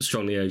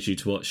strongly urge you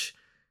to watch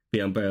The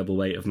Unbearable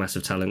Weight of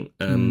Massive Talent.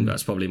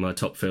 That's probably my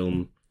top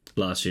film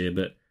last year,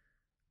 but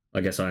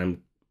I guess I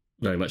am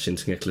very much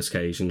into Nicolas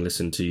Cage and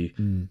listen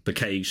to the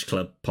Cage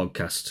Club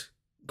podcast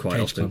quite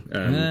often.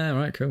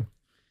 Right, cool.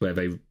 Where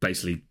they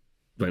basically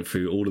went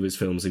through all of his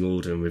films in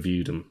order and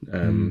reviewed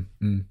them.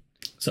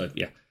 So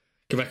yeah,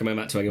 can recommend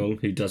that to anyone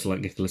who does like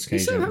Nicolas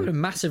Cage. He's still having a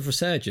massive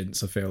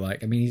resurgence, I feel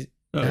like. I mean, he's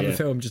a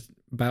film just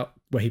about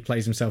where he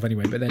plays himself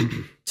anyway, but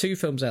then 2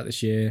 films out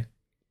this year.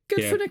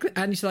 Good for Nicolas.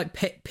 And you said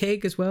like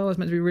Pig as well. It's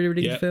meant to be a really,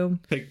 really good film.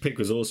 Pig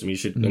was awesome. You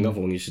should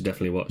another one you should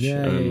definitely watch.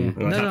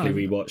 And I'd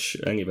happily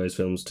rewatch any of those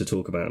films to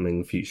talk about them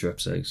in future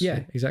episodes.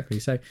 Yeah, exactly.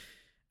 So,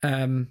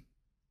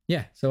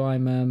 so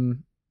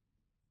I'm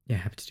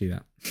happy to do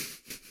that.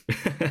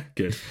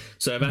 Good.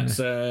 So that's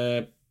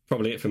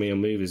probably it for me on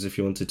movies. If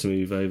you wanted to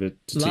move over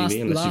to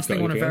TV, last thing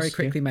I want to very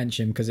quickly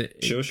mention, because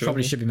it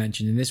probably should be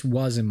mentioned, and this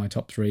was in my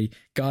top 3: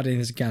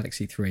 Guardians of the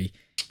Galaxy 3,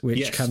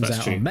 which comes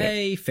out on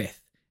May 5th.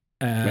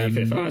 May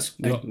 5th. Oh,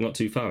 that's not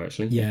too far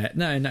actually. Yeah,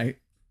 no,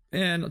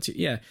 not too.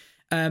 Yeah,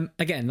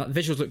 again, like, the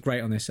visuals look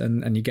great on this,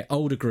 and you get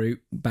older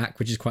Groot back,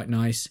 which is quite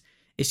nice.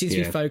 It seems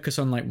to be focused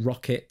on like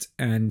Rocket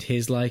and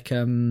his like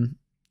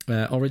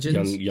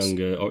origins.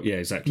 Younger,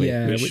 exactly.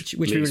 Yeah, which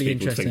be really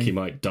interesting. Think he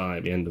might die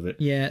at the end of it.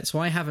 Yeah, so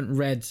I haven't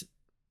read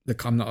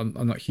I'm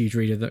not a huge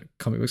reader of the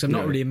comic books. I'm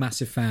not really a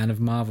massive fan of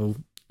Marvel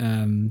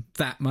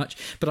that much,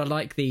 but I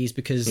like these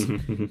because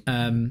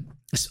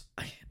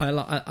I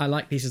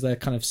like these as a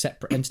kind of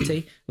separate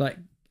entity. Like,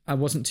 I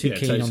wasn't too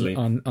keen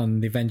on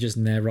the Avengers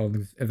and their role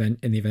in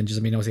the Avengers.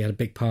 I mean, obviously, they had a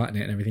big part in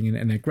it and everything,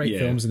 and they're great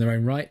films in their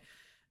own right.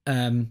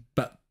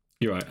 But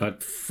you're right.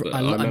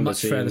 I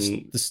much prefer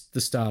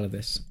the style of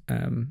this.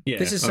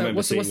 This is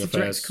what's the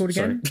director called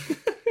again?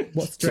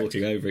 What's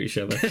talking over each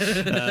other?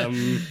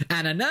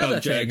 And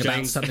another thing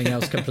about something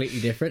else completely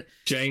different.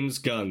 James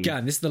Gunn.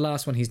 This is the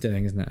last one he's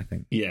doing, isn't it? I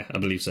think. Yeah, I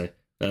believe so.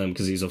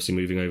 Because he's obviously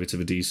moving over to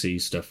the DC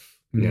stuff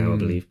now, I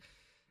believe.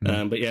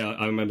 But yeah,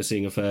 I remember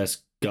seeing the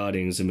first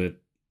Guardians in the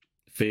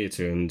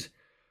theatre, and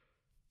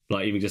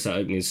like even just that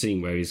opening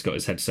scene where he's got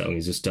his headset on,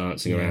 he's just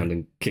dancing around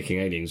and kicking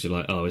aliens. You're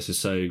like, oh, this is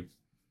so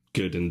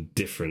good and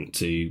different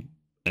to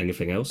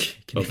anything else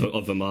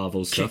of the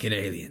Marvel stuff. Kicking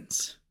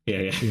aliens.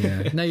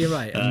 Yeah. No, you're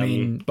right. I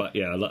mean, but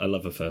yeah, I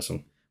love the first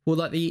one. Well,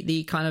 like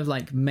the kind of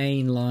like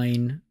main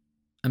line.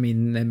 I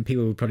mean, then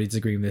people would probably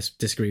disagree with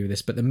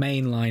this, but the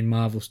mainline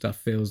Marvel stuff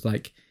feels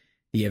like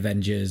the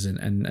Avengers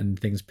and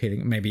things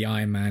peeling. Maybe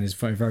Iron Man is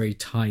very, very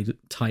tightly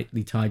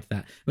tied to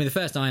that. I mean, the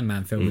first Iron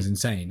Man film was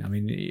insane. I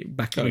mean,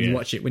 when you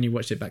watched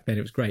it back then,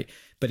 it was great.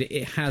 But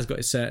it has got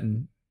a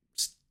certain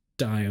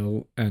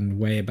style and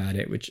way about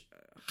it, which,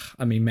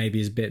 I mean, maybe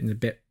is a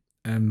bit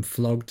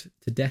flogged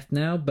to death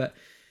now. But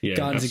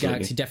Guardians of the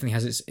Galaxy definitely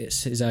has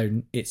its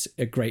own. It's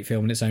a great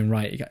film in its own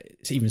right.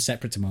 It's even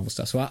separate to Marvel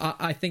stuff. So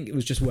I think it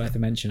was just worth a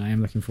mention. I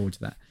am looking forward to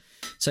that.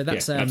 So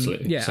that's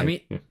absolutely. Yeah, I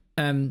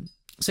mean,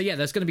 so yeah,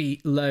 there's going to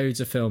be loads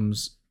of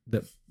films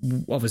that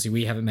obviously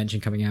we haven't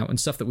mentioned coming out, and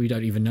stuff that we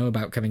don't even know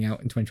about coming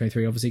out in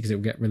 2023. Obviously, because it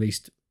will get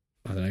released,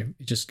 I don't know,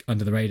 just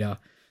under the radar.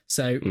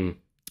 So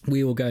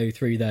we will go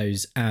through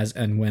those as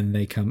and when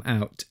they come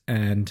out,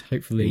 and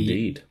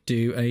hopefully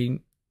do a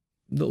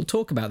little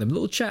talk about them, a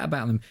little chat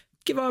about them.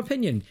 Give our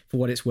opinion for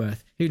what it's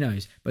worth. Who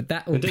knows? But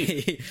that will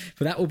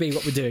be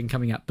what we're doing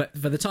coming up. But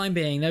for the time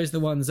being, those are the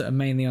ones that are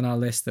mainly on our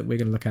list that we're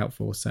going to look out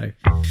for. So,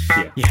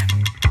 yeah.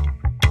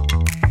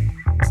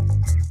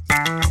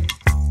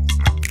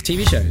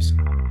 TV shows.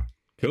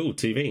 Cool,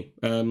 TV.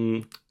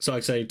 So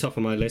I'd say top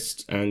of my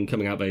list and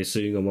coming out very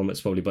soon, and one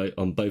that's probably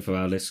on both of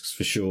our lists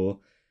for sure,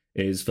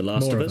 is The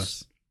Last of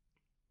Us.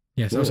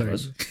 Yes, More sorry. of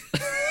Us.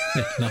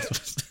 Yeah, Last of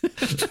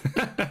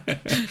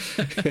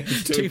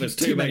Us.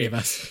 too many of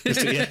us.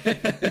 It's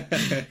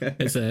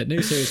a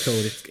new series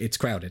called It's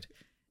Crowded.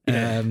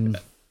 So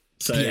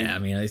yeah, I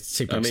mean, it's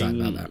super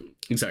excited about that.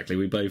 Exactly.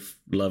 We both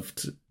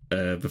loved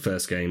the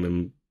first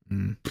game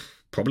and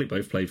probably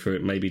both played through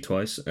it maybe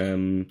twice.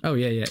 Oh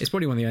yeah. It's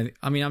probably one of the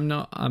only.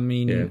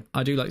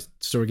 I do like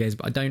story games,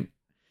 but I don't.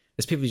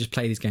 There's people who just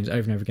play these games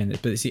over and over again,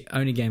 but it's the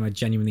only game I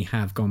genuinely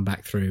have gone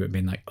back through and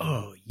been like,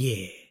 oh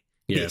yeah,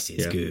 this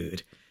is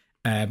good.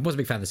 Wasn't a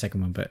big fan of the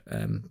second one, but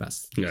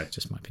that's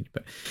just my opinion.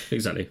 But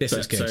exactly, this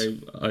is good. So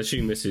I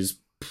assume this is.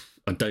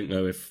 I don't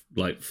know if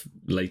like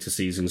later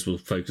seasons will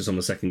focus on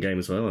the second game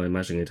as well. I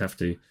imagine it'd have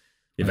to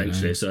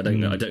eventually. So I don't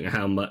know. I don't know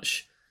how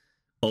much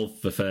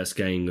of the first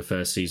game the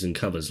first season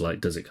covers.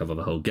 Like, does it cover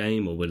the whole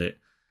game, or will it?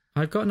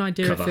 I've got an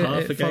idea. Cover if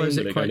half a game?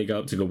 Will it only go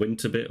up to the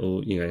winter bit,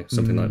 or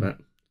something like that?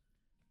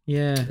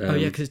 Yeah.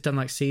 Because it's done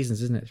like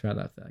seasons, isn't it, throughout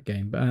that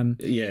game? But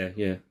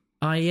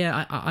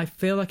I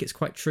feel like it's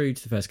quite true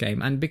to the first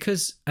game, and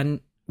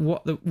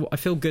what I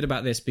feel good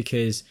about this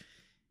because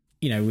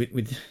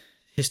with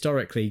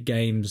historically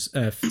games,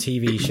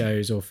 TV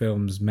shows or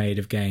films made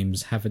of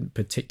games haven't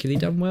particularly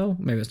done well.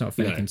 Maybe that's not a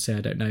fair thing to say.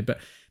 I don't know, but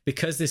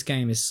because this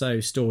game is so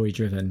story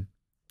driven,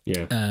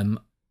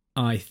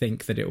 I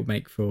think that it will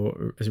make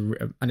for,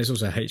 and it's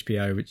also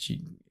HBO, which you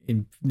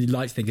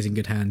like to think is in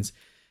good hands.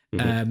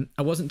 I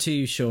wasn't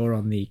too sure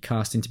on the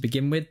casting to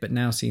begin with, but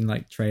now seeing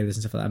like trailers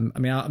and stuff like that.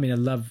 I mean, I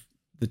love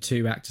the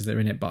two actors that are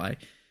in it, but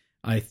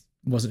I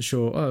wasn't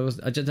sure.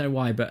 I don't know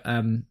why, but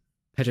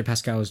Pedro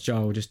Pascal's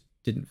Joel just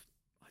didn't.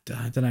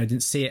 I don't know. I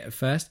didn't see it at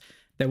first.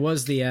 There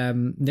was the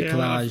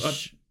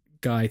Nikolaj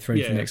guy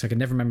thrown from next. I can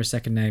never remember his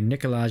second name.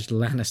 Nikolaj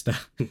Lannister.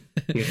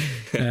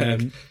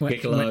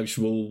 Nikolaj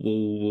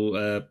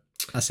will.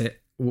 That's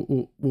it.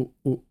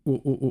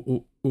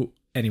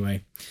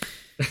 Anyway.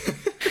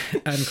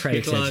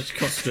 Uncredited. Nikolaj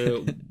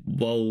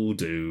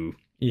Coster-Waldau.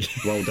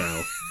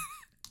 Waldau.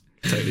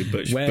 Totally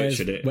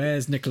butchered it.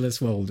 Where's Nicholas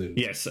Waldau?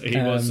 Yes, he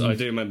was. I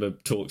do remember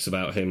talks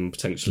about him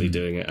potentially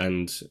doing it,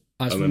 and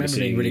I remember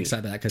being really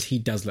excited about that because he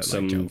does look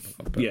like Joel.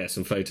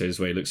 Some photos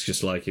where he looks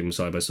just like him,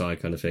 side by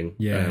side, kind of thing.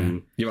 Yeah,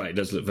 you're right. It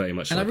does look very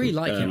much. And like I really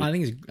like him. I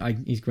think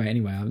he's great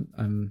anyway.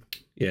 I'm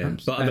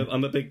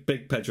a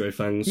big Pedro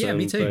fan. So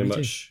me too. Very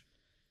much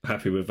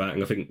happy with that,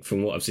 and I think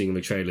from what I've seen in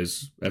the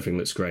trailers, everything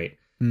looks great.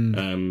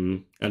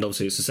 And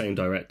obviously, it's the same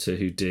director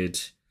who did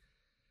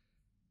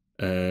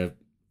that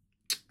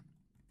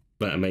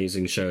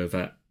amazing show of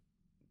that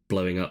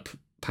blowing up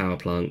power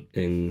plant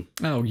in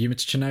you went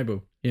to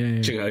Chernobyl. Yeah.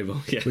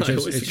 Chernobyl, yeah. I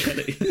always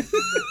forget it.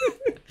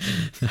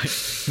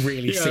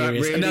 Really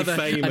serious. Really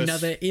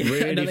another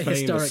really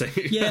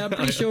historic. Yeah, I'm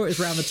pretty sure it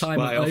was around the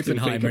time of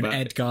Oppenheimer and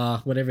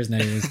Edgar, whatever his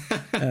name is.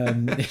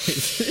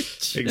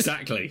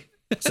 Exactly.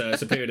 So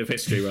it's a period of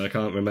history where I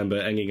can't remember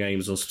any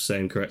names or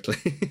saying correctly.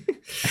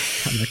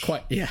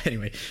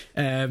 Anyway.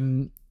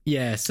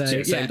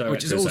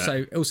 Which is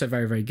also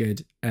very, very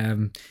good.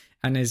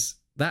 And there's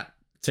that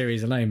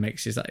series alone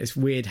makes it's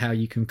weird how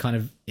you can kind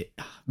of it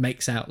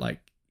makes out like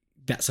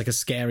that's like a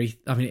scary.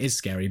 I mean, it is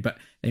scary, but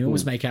they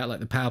almost make out like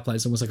the power plant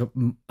is almost like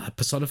a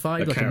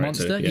personified, like a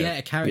monster. Yeah,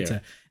 a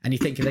character. Yeah. And you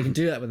think if they can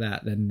do that with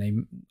that,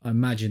 then I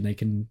imagine they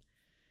can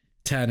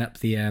turn up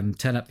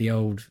the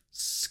old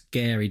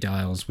scary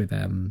dials with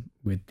the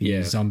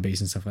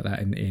zombies and stuff like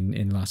that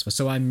in Last of Us.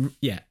 So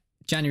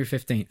January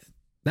 15th.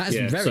 That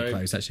is very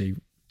close actually.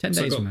 10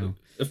 days from now.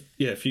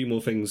 A few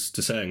more things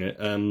to say on it.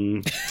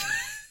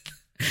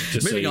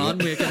 Moving on,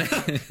 we're gonna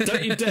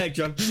don't you dare,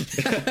 John.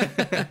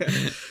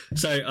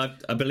 So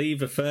I believe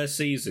the first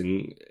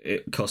season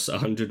it costs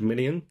 100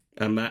 million,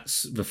 and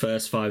that's the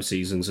first 5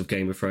 seasons of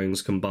Game of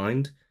Thrones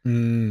combined. So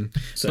you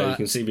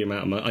can see the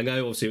amount of money. I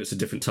know obviously it's a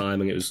different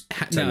time and it was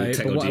 10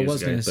 but what I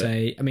was going to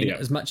say, I mean,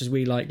 as much as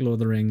we like Lord of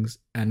the Rings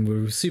and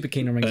we're super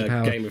keen on Rings of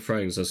Power, Game of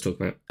Thrones I was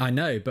talking about. I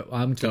know, but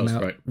I'm talking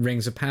about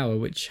Rings of Power,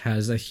 which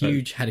has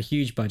had a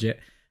huge budget.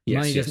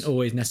 Money doesn't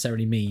always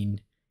necessarily mean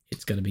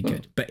it's going to be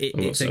good, but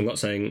I'm not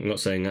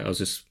saying that. I was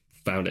just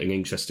found it an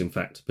interesting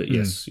fact, but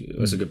yes,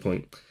 that's a good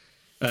point.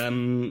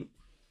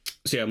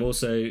 So I'm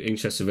also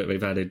interested that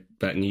they've added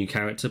that new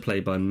character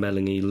played by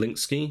Melanie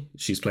Lynskey.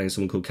 She's playing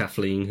someone called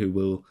Kathleen,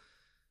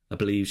 I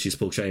believe she's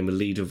portraying the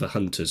leader of the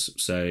Hunters.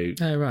 So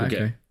we'll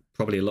get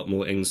probably a lot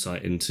more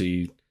insight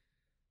into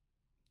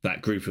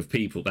that group of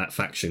people, that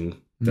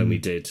faction, than we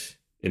did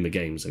in the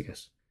games, I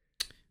guess.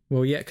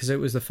 Well, yeah, because it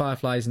was the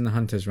Fireflies and the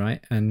Hunters,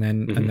 right? And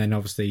then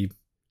obviously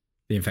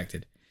the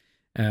Infected.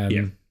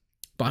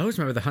 But I always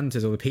remember the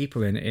Hunters or the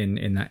people in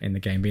the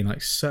game being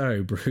like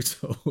so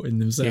brutal in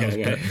themselves.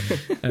 Yeah.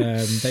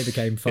 But they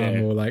became far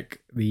more like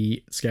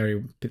the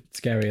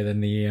scarier than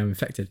the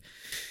Infected.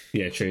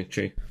 Yeah, true.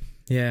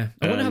 Yeah,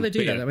 I wonder how they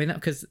do that. I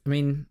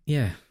mean,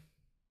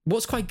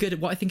 what's quite good,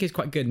 what I think is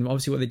quite good, and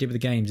obviously what they did with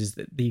the games is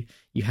that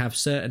you have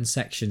certain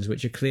sections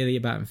which are clearly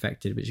about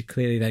Infected, which you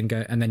clearly then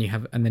go, and then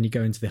you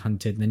go into the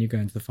Hunted, and then you go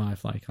into the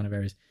Firefly kind of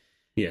areas.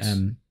 Yes.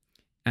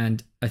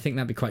 And I think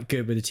that'd be quite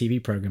good with a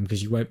TV program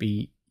because you'll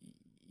be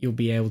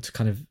able to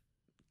kind of,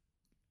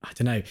 I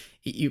don't know,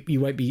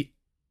 you won't be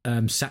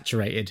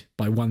saturated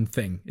by one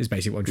thing. Is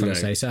basically what I'm trying to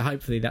say. So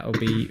hopefully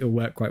it'll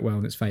work quite well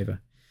in its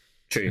favour.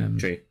 True.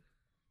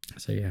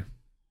 So yeah,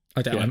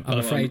 I'm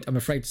afraid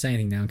to say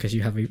anything now because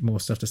you have more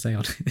stuff to say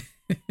on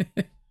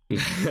it.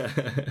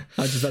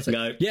 I was just about to say,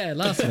 no. Yeah,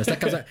 Last of Us, that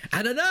comes out.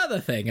 And another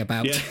thing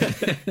about... Go.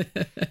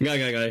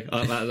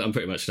 I'm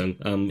pretty much done.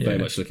 I'm very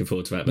much looking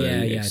forward to that. But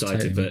I'm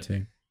excited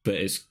totally, but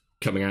it's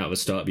coming out at the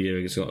start of the year.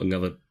 It's got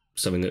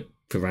something that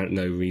for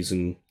no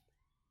reason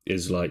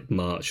is like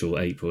March or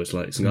April. It's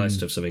like it's nice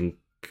to have something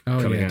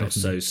coming out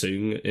so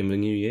soon in the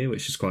new year,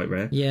 which is quite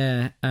rare.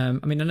 Yeah. I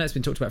mean, I know it's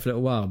been talked about for a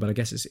little while, but I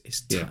guess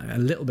it's a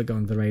little bit gone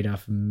under the radar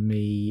for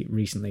me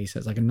recently. So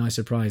it's like a nice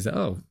surprise that,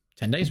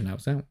 10 days from now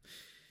it's out.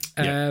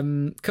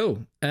 Cool.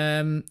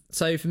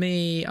 So for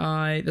me,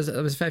 there was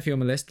a fair few on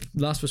my list.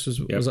 Last of Us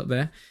was up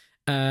there.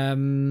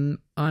 I'm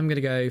going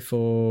to go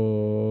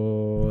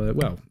for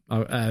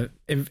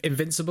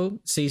Invincible.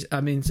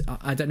 I mean,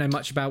 I don't know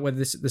much about whether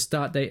the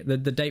start date, the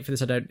date for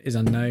this is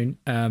unknown.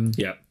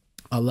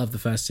 I love the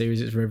first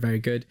series; it's very, very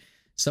good.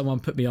 Someone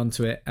put me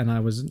onto it, and I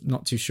was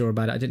not too sure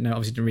about it. I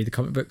obviously didn't read the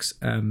comic books,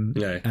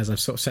 as I've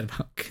sort of said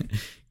about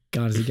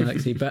Guardians of the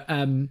Galaxy, but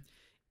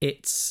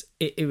it's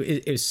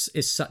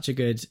such a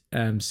good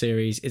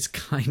series. It's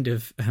kind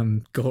of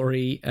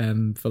gory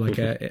for like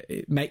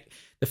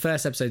the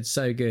first episode's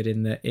so good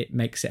in that it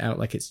makes it out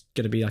like it's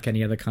going to be like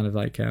any other kind of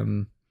like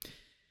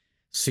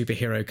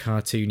superhero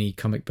cartoony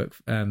comic book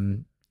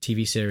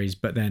TV series,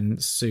 but then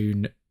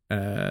soon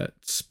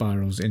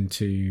spirals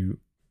into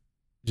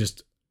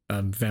just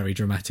a very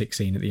dramatic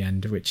scene at the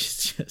end, which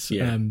is just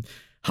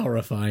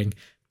horrifying.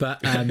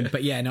 But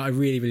yeah, no, I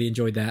really, really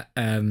enjoyed that.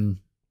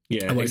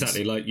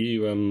 Exactly. Like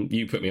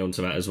you put me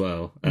onto that as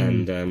well,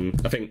 and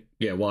I think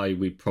why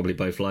we probably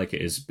both like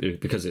it is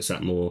because it's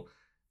that more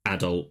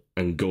adult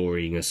and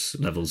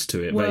goriness levels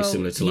to it, very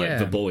similar to like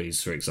The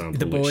Boys, for example.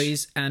 The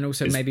Boys, and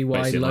also maybe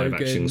why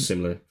Logan,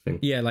 similar thing.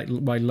 Yeah, like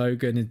why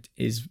Logan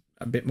is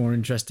a bit more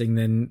interesting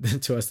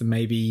to us than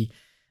maybe,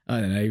 I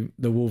don't know,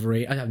 the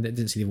Wolverine. I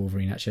didn't see the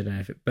Wolverine actually. I don't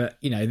know if it, but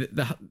you know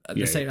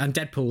the same, and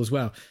Deadpool as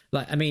well.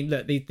 Like, I mean,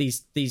 look,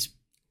 these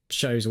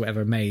shows or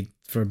whatever are made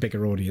for a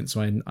bigger audience, so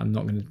I'm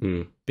not going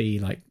to be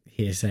like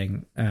here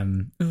saying, oh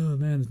man,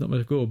 there's not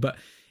much gore, but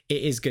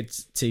it is good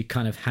to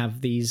kind of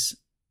have these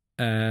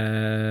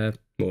more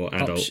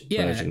adult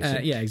versions.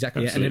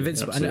 Exactly. And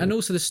Invincible, and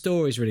also the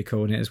story's really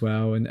cool in it as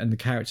well, and the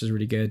characters are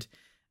really good.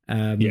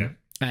 And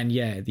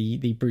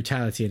the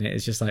brutality in it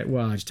is just like,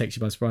 wow, it just takes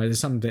you by surprise.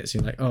 There's some bits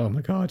you're like, oh my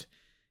god,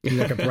 you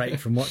like a break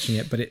from watching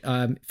it. But it,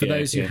 for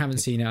those who haven't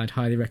seen it, I'd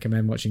highly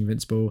recommend watching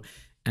Invincible.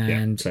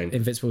 And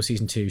Invincible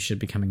season 2 should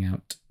be coming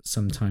out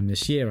sometime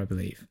this year, I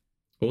believe.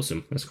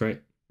 Awesome, that's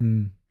great.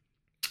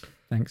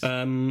 Thanks.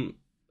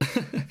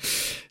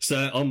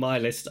 So on my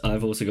list,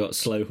 I've also got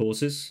Slow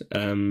Horses.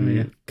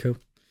 Cool.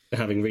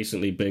 Having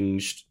recently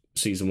binged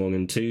season 1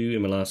 and 2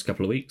 in the last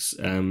couple of weeks.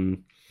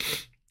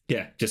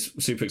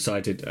 Just super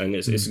excited, and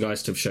it's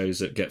nice to have shows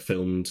that get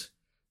filmed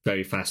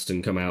very fast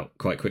and come out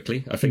quite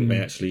quickly. I think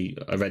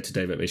I read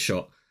today that they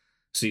shot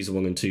season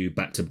 1 and 2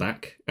 back to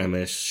back, and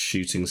they're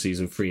shooting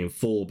season 3 and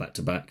 4 back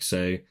to back.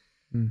 So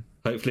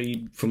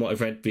hopefully, from what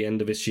I've read, the end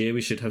of this year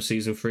we should have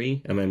season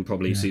 3, and then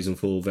probably season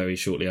 4 very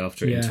shortly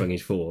after in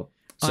 2024.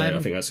 So I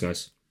think that's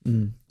nice.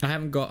 I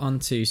haven't got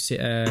onto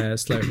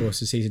Slow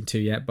Horses season 2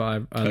 yet,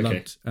 but I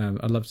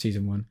loved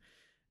season 1.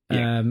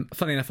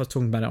 Funny enough, I was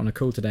talking about it on a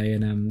call today,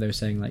 and they were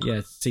saying like,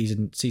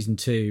 season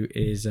 2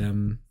 is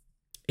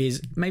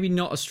maybe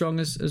not as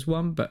strong as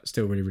 1, but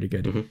still really, really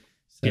good.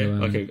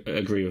 So, I can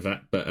agree with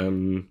that. But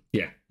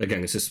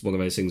again, it's just one of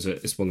those things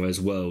that it's one of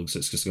those worlds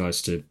that's just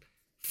nice to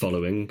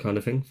follow along.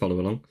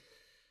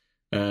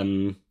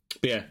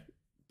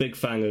 Big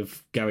fan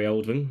of Gary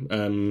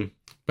Oldman.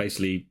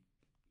 Basically,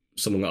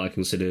 someone that I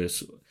consider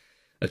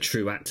a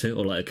true actor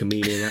or like a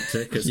comedian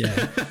actor, because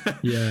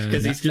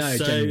he's just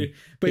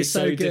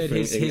so good.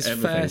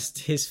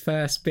 His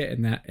first bit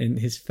in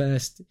his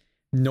first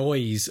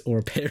noise or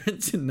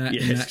appearance in that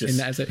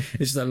episode,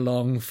 it's just a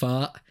long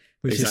fart.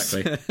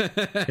 Exactly.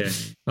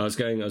 I was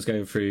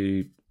going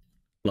through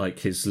like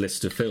his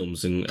list of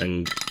films and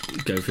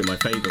going through my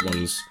favourite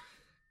ones.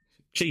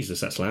 Jesus,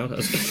 that's loud.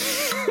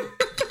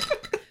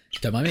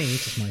 Don't mind me.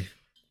 It's just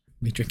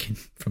me drinking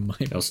from my...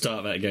 I'll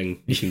start that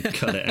again. You can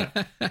cut it out.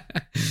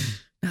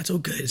 That's all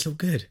good. It's all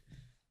good.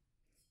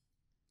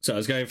 So I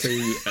was going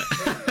through...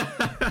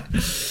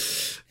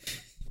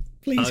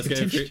 Please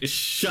continue.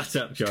 Shut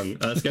up, John.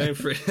 I was going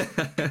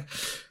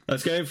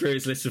through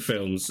his list of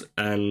films,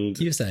 and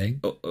you were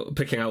saying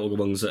picking out all the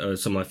ones that are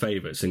some of my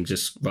favourites, and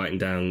just writing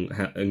down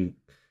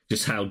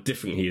how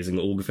different he is in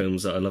all the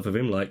films that I love of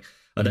him. Like,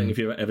 I don't know if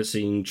you've ever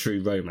seen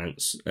True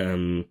Romance.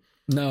 No,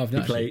 I've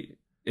not.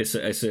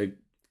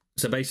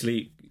 So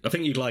basically, I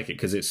think you'd like it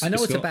because it's. I know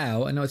what it's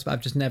about.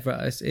 I've just never.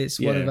 It's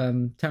one of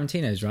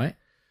Tarantino's, right?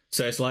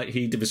 So it's like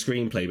he did the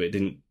screenplay, but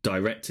didn't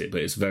direct it.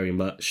 But it's very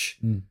much.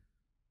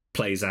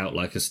 Plays out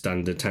like a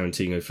standard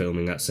Tarantino film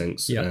in that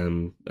sense,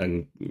 and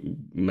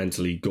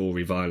mentally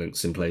gory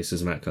violence in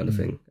places and that kind of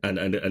thing, and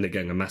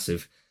again a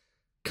massive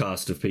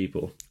cast of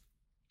people.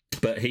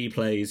 But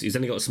he's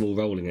only got a small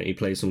role in it. He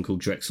plays someone called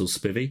Drexel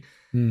Spivey,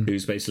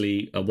 who's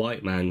basically a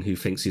white man who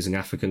thinks he's an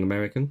African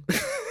American.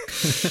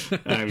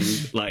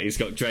 And like he's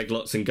got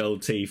dreadlocks and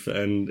gold teeth,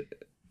 and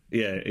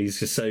yeah, he's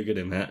just so good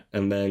in that.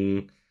 And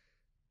then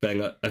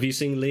have you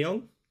seen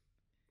Leon?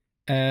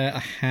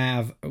 I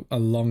have a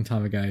long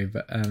time ago,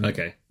 but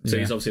okay. So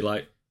he's obviously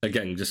like,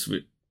 again, just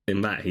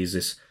in that he's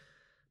this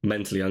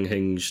mentally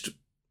unhinged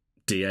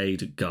DA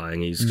guy,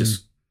 and he's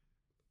just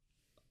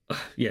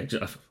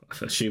I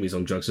assume he's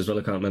on drugs as well.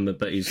 I can't remember,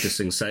 but he's just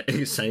insane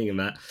in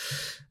that.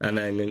 And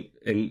then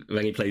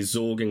then he plays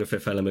Zorg in The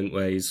Fifth Element,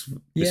 where he's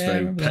this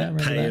very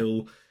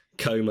pale,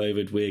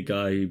 comb-overed weird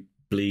guy who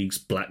bleeds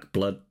black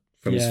blood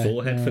from his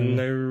forehead for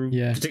no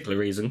particular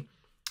reason.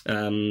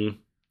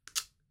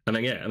 And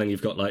then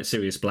you've got like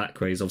Sirius Black,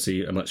 where he's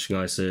obviously a much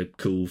nicer,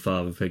 cool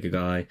father figure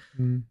guy.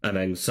 And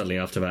then suddenly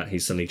after that,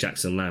 he's suddenly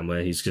Jackson Lamb,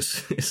 where he's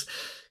just this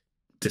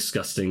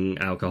disgusting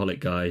alcoholic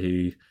guy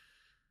who,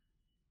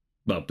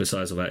 well,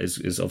 besides all that,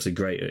 is obviously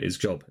great at his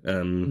job,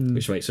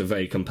 which makes a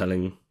very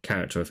compelling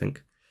character, I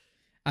think.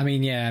 I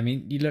mean,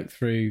 you look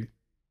through.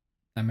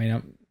 I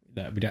mean,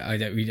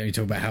 we don't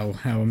talk about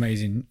how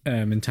amazing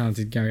and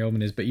talented Gary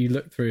Oldman is, but you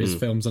look through his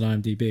films on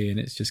IMDb, and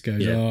it just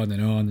goes on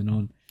and on and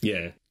on.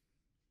 Yeah.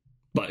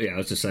 But yeah, I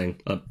was just saying,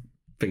 I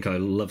think I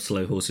love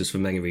Slow Horses for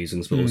many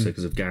reasons, but also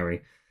because of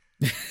Gary.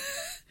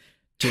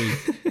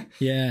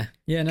 Yeah,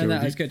 no,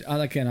 that is good.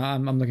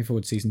 I'm looking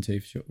forward to season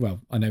 2 for sure.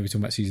 Well, I know we're talking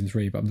about season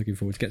 3, but I'm looking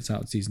forward to getting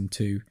started season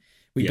 2.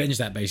 We binged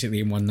that basically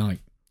in one night.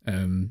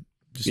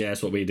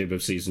 That's what we did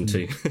with season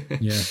 2.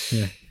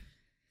 yeah.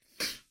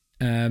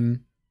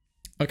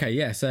 Okay,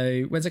 yeah.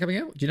 So when's it coming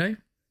out? Do you know?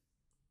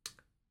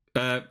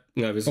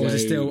 No, is it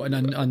still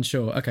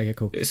unsure? Okay,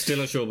 cool. It's still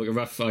unsure, but the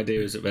rough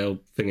idea is that they'll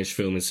finish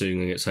filming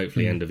soon, and it's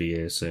hopefully end of the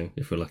year. So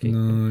if we're lucky,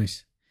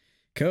 nice,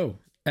 cool.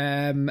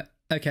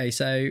 Okay,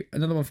 so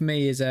another one for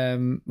me is what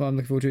I'm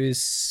looking forward to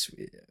is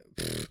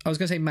I was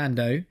going to say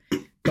Mando,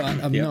 but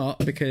I'm not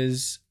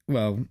because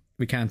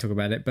we can talk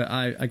about it. But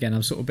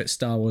I'm sort of a bit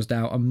Star Wars'd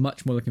out. I'm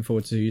much more looking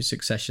forward to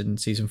Succession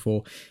season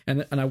 4,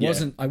 and I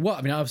wasn't. I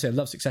mean, obviously I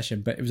love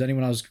Succession, but it was only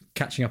when I was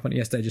catching up on it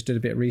yesterday, just doing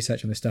a bit of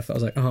research on this stuff, that I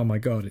was like, oh my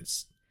god,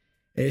 it's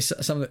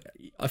something that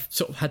I've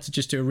sort of had to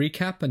just do a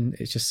recap, and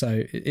it is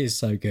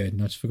so good,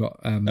 and I just forgot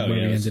where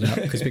we ended up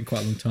because it's been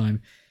quite a long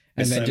time.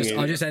 And then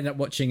I just ended up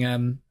watching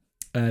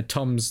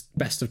Tom's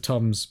Best of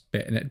Tom's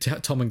bit, and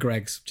Tom and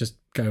Greg's just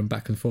going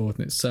back and forth,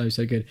 and it's so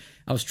good.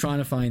 I was trying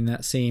to find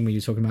that scene where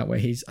you're talking about where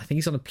I think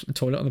he's on the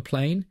toilet on the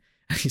plane.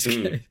 I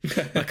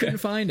couldn't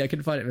find it.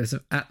 There's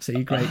some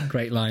absolutely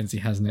great lines he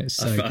has in it. It's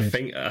so good. I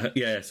think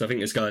so I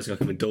think this guy's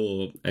knocking the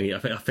door, and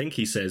I think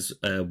he says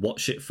 "what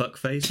shit fuck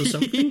face" or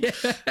something.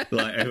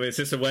 Like it's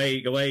just the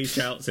way he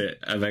shouts it,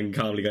 and then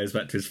calmly goes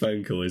back to his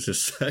phone call. It's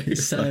just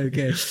so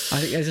good. I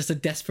think there's just a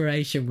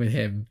desperation with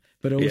him,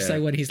 but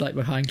also when he's like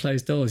behind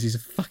closed doors, he's a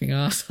fucking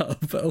arsehole,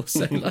 but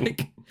also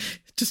like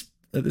just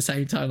at the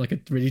same time like a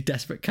really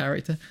desperate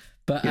character.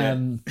 But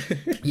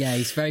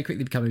he's very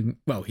quickly becoming,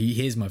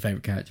 he is my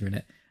favourite character in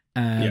it.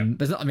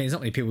 There's not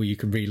many people you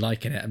can really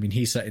like in it. I mean,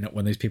 he's certainly not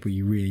one of those people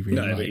you really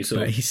like,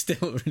 but he's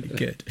still really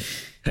good.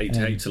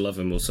 hate to love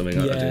him or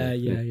something.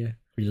 Yeah.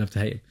 We love to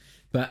hate him.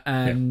 But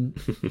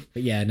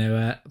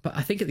but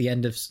I think at the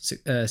end of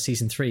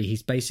season 3,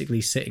 he's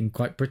basically sitting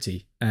quite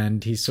pretty,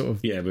 and he's sort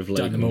of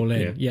done them all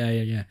in.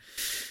 Yeah.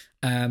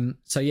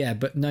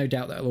 But no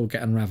doubt that'll all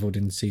get unravelled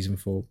in season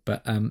 4.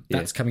 But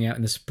that's coming out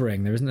in the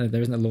spring. There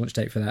isn't a launch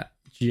date for that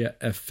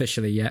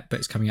officially yet, but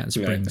it's coming out in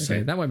spring.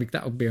 So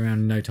that'll be around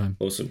in no time.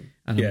 Awesome.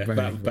 And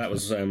that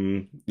was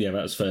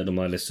third on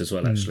my list as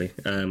well, actually.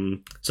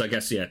 So I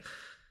guess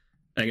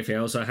anything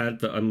else I had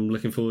that I'm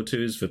looking forward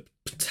to is the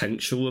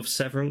potential of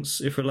Severance,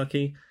 if we're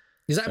lucky.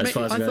 Is that? I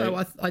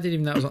didn't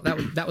even know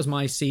that was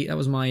my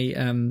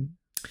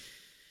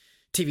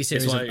TV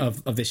series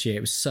of this year.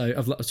 It was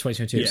of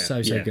 2022. It was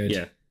so good.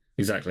 Yeah,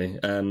 exactly.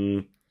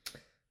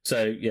 So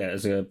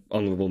as an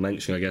honourable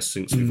mention, I guess,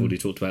 since we've already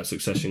talked about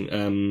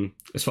Succession,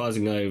 as far as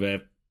I know,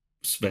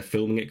 they're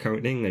filming it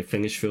currently, and they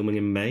finished filming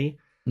in May.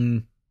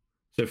 So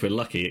if we're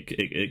lucky,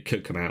 it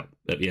could come out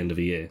at the end of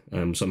the year.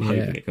 So I'm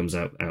hoping it comes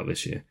out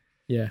this year.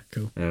 Yeah,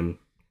 cool.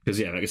 Because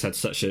like it's had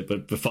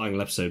but the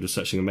final episode was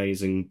such an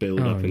amazing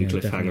build up and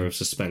cliffhanger of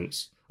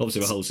suspense.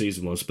 Obviously, the whole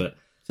season was, but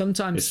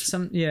sometimes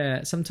nice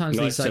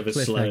these like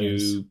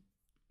cliffhangers.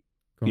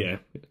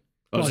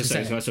 I was just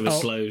saying, it's nice to have a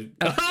slow.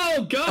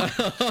 Oh God!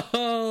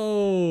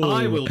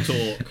 I will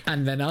talk,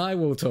 and then I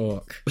will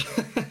talk.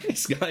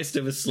 It's nice to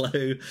have a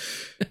slow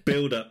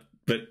build up,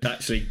 but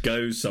actually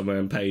goes somewhere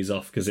and pays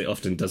off, because it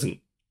often doesn't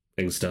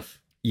and stuff.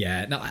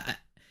 Yeah, no.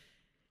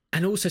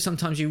 And also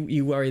sometimes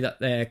you worry that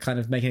they're kind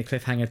of making a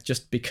cliffhanger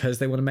just because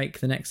they want to make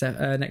the next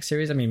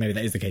series. I mean, maybe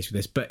that is the case with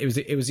this, but it was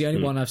the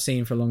only one I've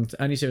seen for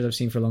only series I've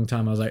seen for a long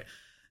time. I was like,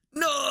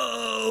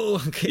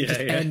 no, it just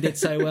ended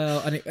so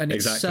well, and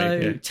it's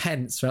so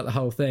tense throughout the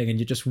whole thing, and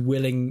you're just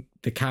willing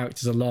the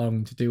characters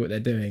along to do what they're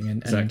doing.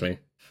 And exactly.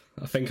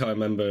 I think I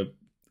remember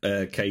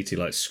Katie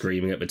like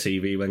screaming at the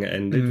TV when it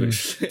ended,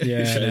 which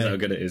shows how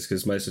good it is,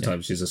 because most of the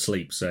time she's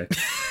asleep. So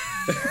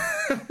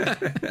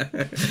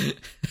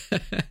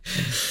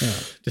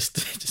just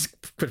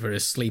put her in a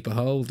sleeper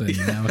hold, and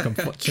now I can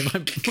watch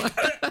him.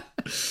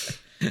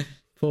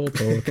 Poor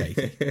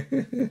Katie.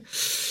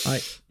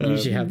 I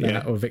usually have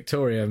that, or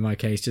Victoria in my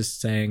case,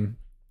 just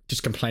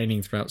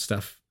complaining throughout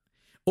stuff.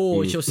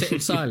 Or she'll sit in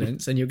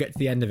silence, and you'll get to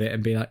the end of it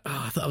and be like,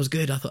 "Oh, I thought that was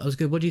good.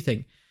 What do you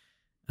think?"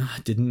 Oh, I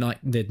did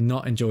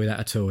not enjoy that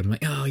at all. And I'm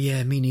like, "Oh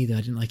yeah, me neither.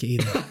 I didn't like it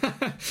either."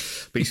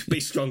 be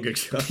stronger,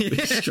 John. Be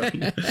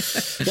stronger.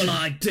 Well,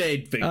 I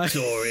did,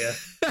 Victoria.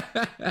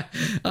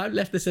 I've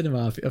left the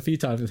cinema a few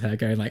times with her,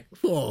 going like,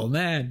 "Oh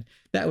man,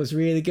 that was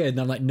really good." And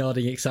I'm like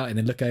nodding, excited, and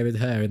then look over at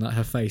her, and like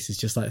her face is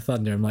just like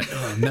thunder. I'm like,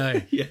 "Oh no,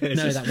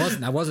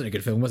 that wasn't a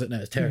good film, was it? No,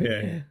 it's terrible."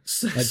 Yeah.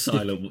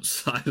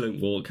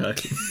 Silent walk home.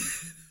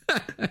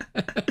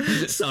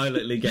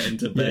 Silently get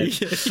into bed.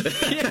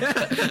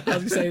 I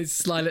was going to say it's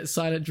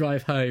silent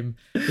drive home.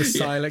 The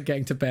silent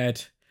getting to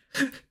bed.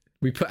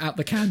 We put out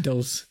the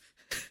candles.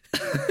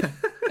 I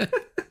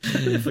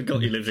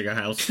forgot you lived in a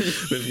house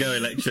with no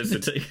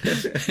electricity.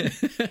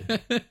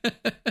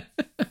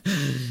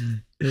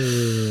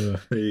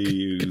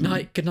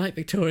 Good night,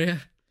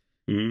 Victoria.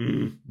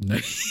 No.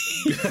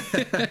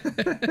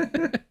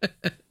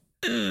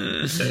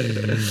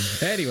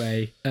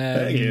 Anyway,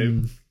 thank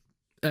you.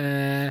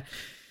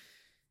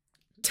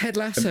 Ted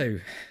Lasso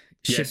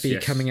should be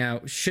coming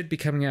out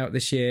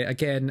this year.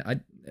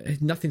 Again,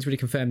 nothing's really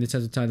confirmed in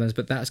terms of timelines,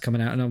 but that's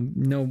coming out. And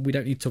no, we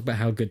don't need to talk about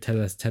how good Ted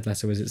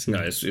Lasso is. It's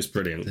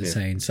brilliant. It's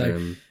insane.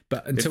 So,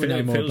 but until we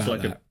know more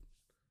about that,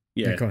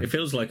 it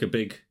feels like a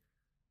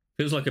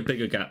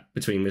bigger gap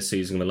between this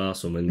season and the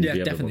last one than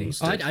the other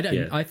ones.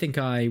 I think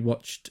I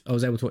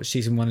was able to watch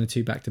season 1 and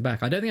 2 back to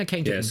back. I don't think I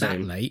came to it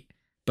that late,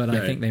 but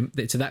I think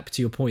to that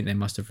particular point they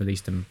must have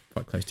released them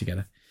quite close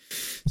together.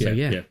 So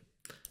yeah.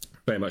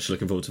 Very much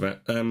looking forward to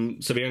that.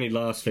 So the only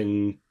last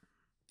thing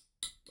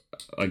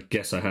I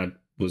guess I had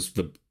was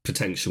the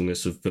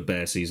potentialness of the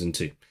Bear season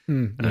 2,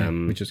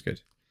 which is good.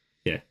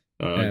 Yeah,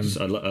 I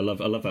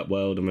love that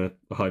world and the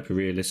hyper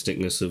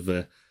realisticness of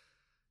the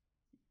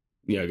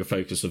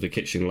focus of the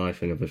kitchen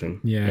life and everything.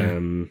 Yeah.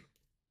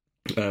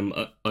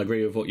 I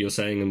agree with what you're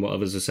saying and what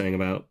others are saying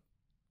about,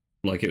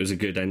 like, it was a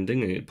good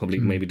ending and it probably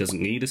maybe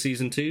doesn't need a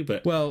season 2,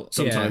 but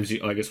sometimes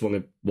I just want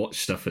to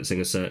watch stuff that's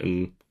in a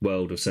certain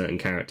world of certain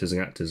characters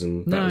and actors,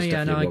 and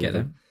I get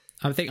that.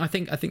 I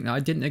think I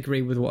didn't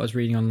agree with what I was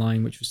reading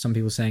online, which was some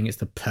people saying it's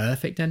the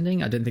perfect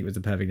ending. I didn't think it was the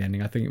perfect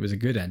ending. I think it was a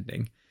good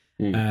ending.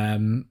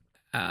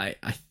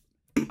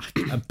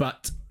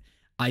 But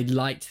I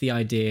liked the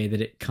idea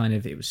that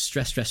it was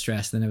stress,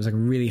 and then there was like a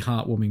really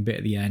heartwarming bit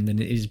at the end, and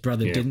his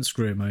brother didn't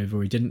screw him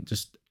over. He did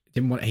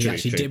want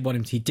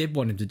him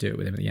to do it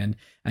with him at the end,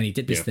 and he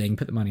did this thing,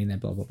 put the money in there,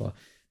 blah blah blah.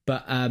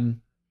 But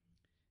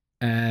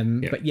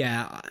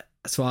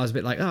so I was a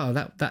bit like, oh,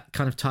 that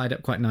kind of tied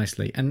up quite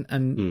nicely, and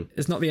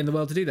it's not the end of the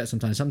world to do that.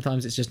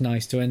 Sometimes it's just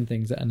nice to end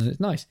things, and it's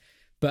nice.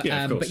 But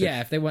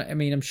if they want, I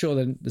mean, I'm sure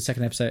the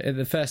second episode,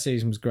 the first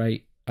season was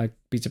great. I'd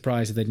be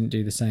surprised if they didn't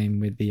do the same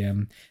with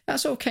the that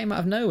sort of came out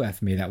of nowhere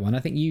for me, that one. I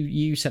think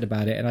you said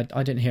about it, and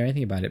I didn't hear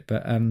anything about it,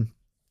 but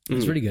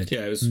it's really good.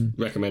 Yeah, it was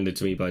recommended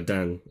to me by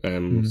Dan,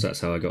 so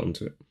that's how I got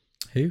onto it.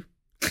 Who?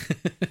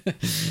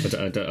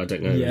 I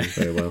don't know him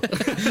very well.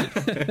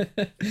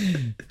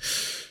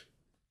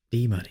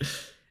 D-money.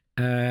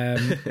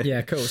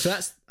 Cool. So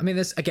that's, I mean,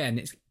 there's, again,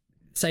 it's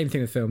same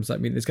thing with films. I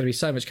mean, there's going to be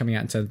so much coming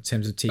out in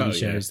terms of TV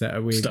shows that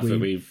are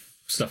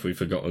stuff we've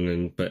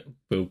forgotten, but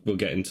we'll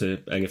get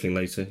into anything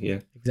later. Yeah,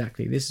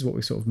 exactly. This is what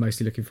we're sort of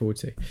mostly looking forward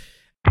to.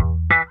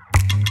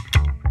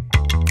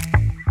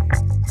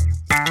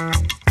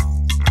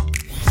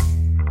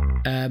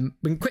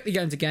 We can quickly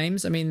go into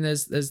games. I mean, there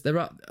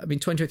are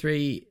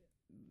 2023.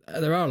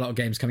 There are a lot of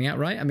games coming out,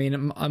 right? I mean,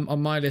 I'm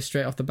on my list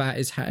straight off the bat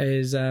is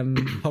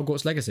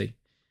Hogwarts Legacy.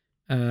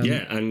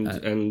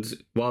 And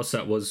whilst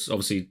that was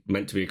obviously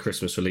meant to be a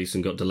Christmas release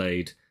and got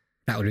delayed,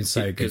 that would have been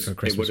so good for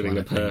Christmas. It would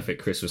have been a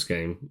perfect Christmas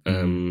game.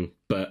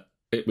 But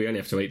we only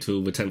have to wait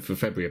till the 10th of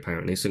February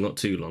apparently, so not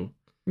too long.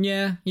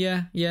 Yeah,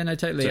 no,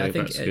 totally. So I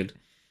think that's good.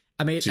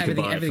 I mean, so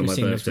everything we've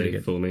seen looks really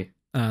good for me.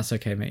 It's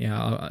okay, mate.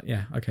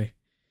 Yeah, okay.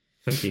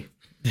 Thank you.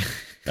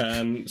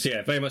 So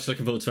yeah, very much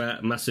looking forward to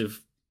that.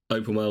 Massive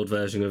open world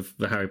version of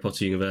the Harry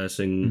Potter universe.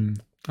 And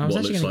I was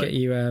actually going to get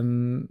you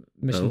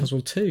Mission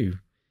Impossible 2.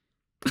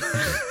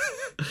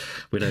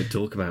 We don't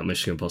talk about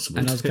Mission Impossible.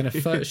 And I was going to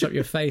Photoshop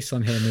your face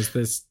on him as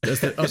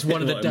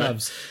one of the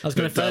doves. I was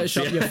going to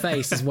Photoshop your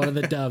face as one of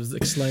the doves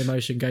that slow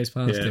motion goes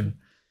past him.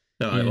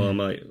 All right, well, I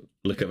might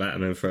look at that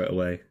and then throw it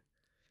away.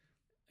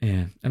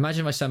 Yeah.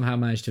 Imagine if I somehow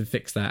managed to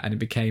fix that and it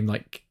became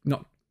like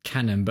not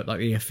canon, but like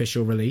the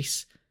official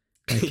release.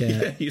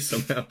 Like, you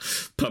somehow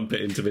pump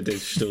it into the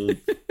digital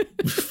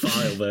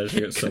file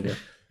version of somewhere.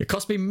 It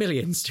cost me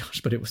millions, Josh,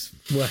 but it was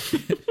worth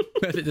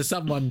it to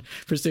someone,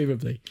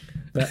 presumably.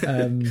 But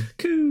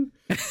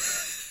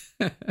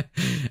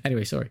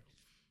anyway, sorry.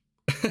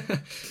 You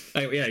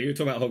were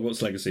talking about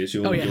Hogwarts Legacy.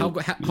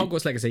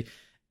 Hogwarts Legacy.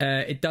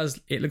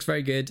 It looks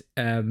very good.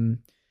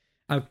 I'm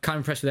kind of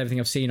impressed with everything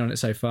I've seen on it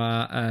so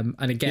far.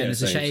 And again,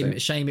 it's a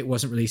shame it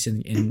wasn't released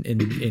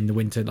in the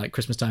winter, like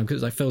Christmas time,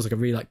 because it feels like a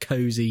really like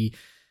cozy.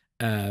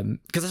 Because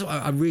that's what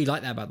I really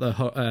like that about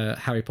the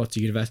Harry Potter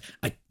universe.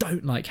 I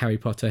don't like Harry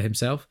Potter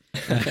himself.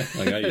 I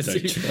know you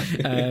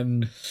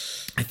don't.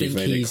 I think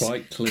he's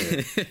quite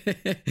clear.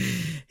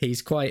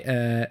 He's quite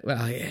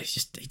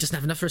he doesn't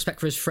have enough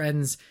respect for his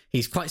friends.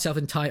 He's quite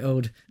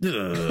self-entitled. But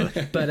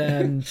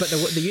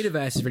the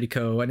universe is really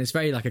cool, and it's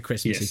very like a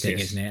Christmassy thing,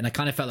 isn't it? And I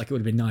kind of felt like it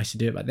would have been nice to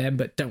do it back then,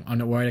 but I'm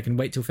not worried. I can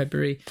wait till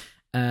February.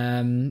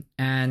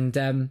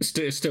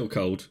 It's still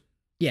cold.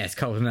 Yeah, it's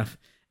cold enough.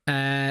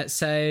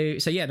 So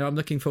yeah, no, I'm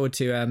looking forward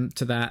to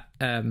that.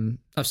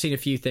 I've seen a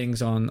few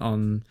things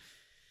on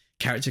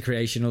character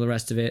creation, all the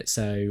rest of it.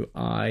 So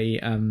I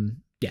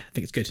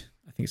think it's good.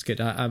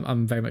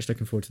 I'm very much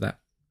looking forward to that.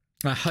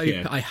 I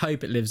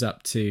hope it lives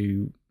up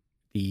to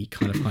the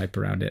kind of hype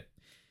around it.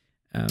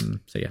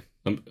 So yeah,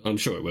 I'm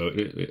sure it will.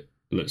 It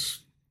looks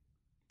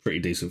pretty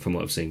decent from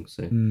what I've seen.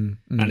 So and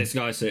it's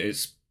nice that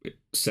it's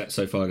set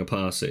so far in the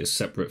past that it's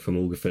separate from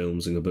all the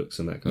films and the books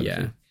and that kind of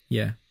thing.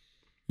 Yeah,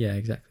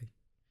 exactly.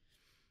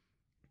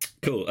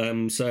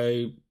 Cool.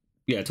 So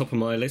yeah, top of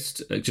my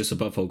list, just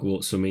above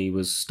Hogwarts for me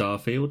was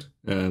Starfield.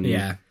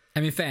 Yeah. I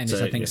mean, fairness,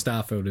 I think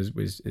Starfield is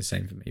the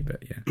same for me,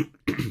 but yeah.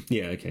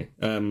 Yeah, okay.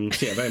 So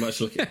yeah, very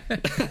much looking...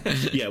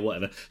 yeah,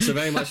 whatever. So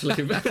very much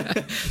looking...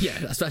 yeah,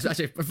 that's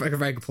actually a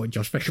very good point,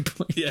 Josh. Very good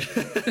point. Yeah.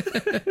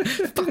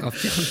 Fuck off,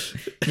 John.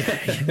 Yeah.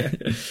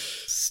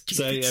 Stupid,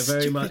 so yeah,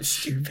 very much...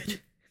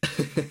 Stupid.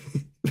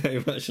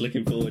 Very much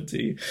looking forward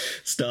to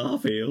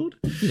Starfield.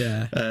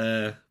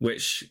 Yeah.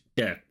 Which,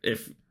 yeah,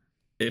 if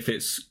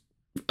it's...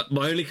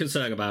 My only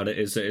concern about it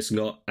is that it's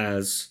not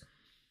as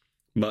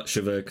much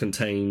of a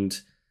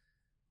contained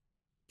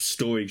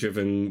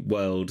story-driven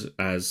world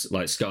as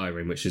like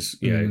Skyrim, which is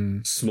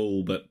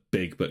small but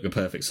big, but the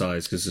perfect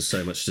size because there's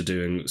so much to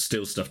do and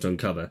still stuff to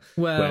uncover.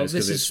 Well, whereas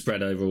because it's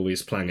spread over all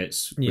these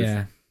planets.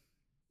 Yeah.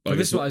 Well,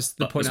 this was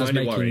the point I was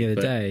making the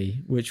other day,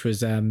 which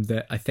was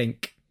that I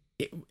think,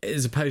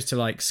 as opposed to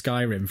like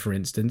Skyrim, for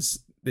instance,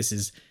 this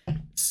is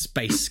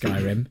space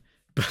Skyrim.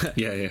 But,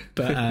 yeah.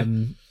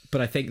 But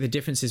I think the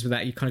difference is with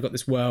that, you kind of got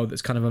this world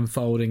that's kind of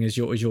unfolding as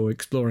you're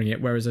exploring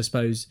it. Whereas I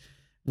suppose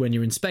when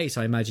you're in space,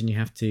 I imagine you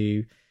have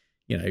to,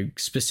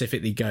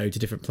 specifically go to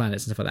different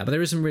planets and stuff like that. But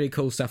there is some really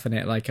cool stuff in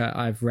it. Like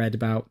I've read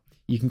about,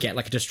 you can get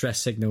like a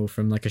distress signal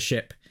from like a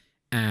ship,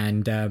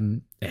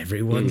 and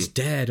everyone's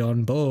dead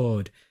on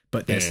board,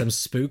 but there's some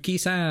spooky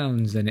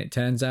sounds, and it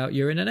turns out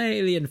you're in an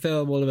alien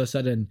film all of a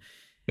sudden.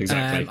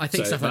 Exactly. I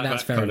think stuff like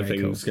that's that very, kind of very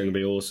thing cool. is going to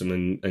be awesome,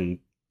 and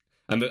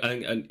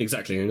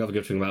exactly. Another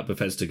good thing about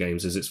Bethesda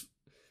games is it's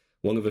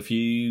one of a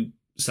few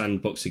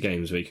sandboxy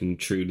games where you can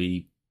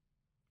truly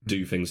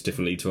do things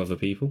differently to other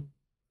people.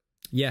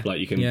 Yeah, like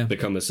you can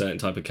become a certain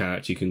type of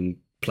character, you can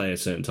play a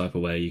certain type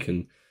of way, you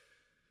can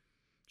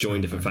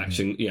join different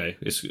factions.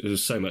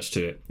 There's so much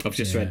to it. I've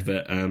just read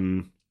that,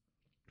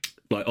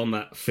 like on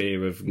that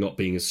fear of not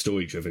being as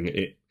story driven,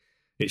 it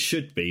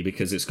should be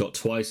because it's got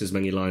twice as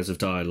many lines of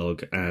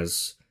dialogue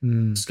as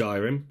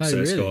Skyrim. Oh, so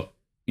really? It's got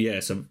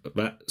so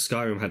that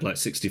Skyrim had like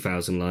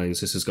 60,000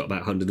 lines. This has got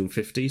about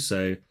 150,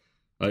 so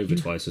over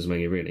twice as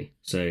many, really.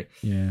 So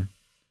yeah,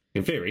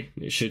 in theory,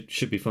 it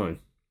should be fine.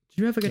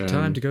 Do you ever get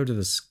time to go to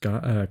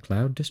the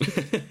Cloud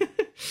District?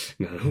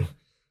 No.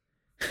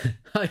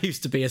 I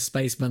used to be a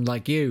spaceman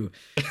like you.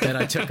 Then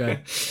I took a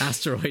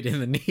asteroid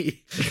in the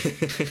knee.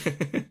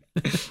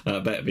 I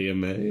better be in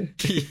there.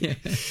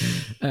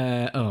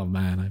 Yeah. Oh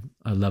man,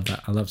 I love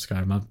that. I love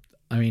Skyrim.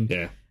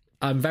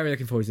 I'm very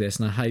looking forward to this,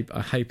 and I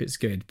hope it's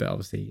good. But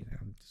obviously,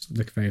 I'm just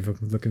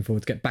looking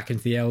forward to get back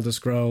into the Elder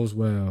Scrolls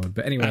world.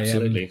 But anyway,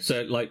 absolutely.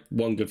 So, like,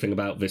 one good thing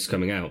about this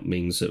coming out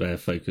means that their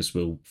focus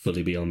will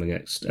fully be on the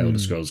next Elder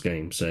Scrolls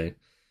game. So,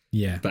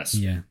 that's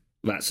a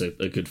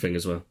good thing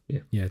as well.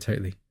 Yeah,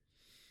 totally.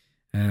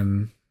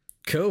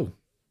 Cool.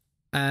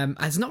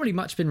 There's not really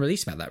much been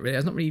released about that.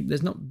 Really,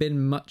 there's not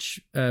been much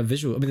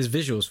visual. I mean, there's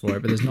visuals for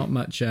it, but there's not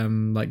much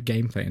like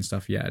gameplay and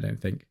stuff yet. I don't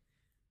think,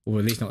 or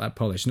at least not that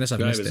polished. Unless I've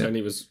missed it.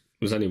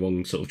 There's only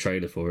one sort of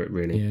trailer for it,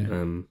 really.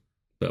 Yeah.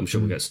 But I'm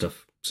sure we'll get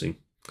stuff soon.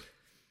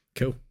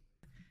 Cool.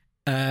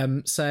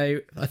 So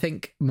I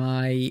think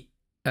my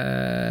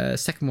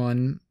second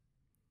one,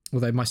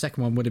 although my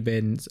second one would have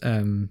been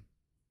the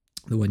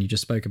one you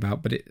just spoke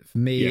about, but for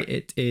me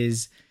it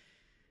is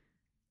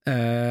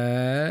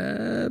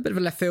a bit of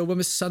a left field one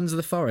with Sons of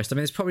the Forest. I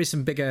mean, there's probably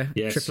some bigger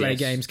AAA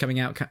games coming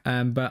out,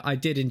 but I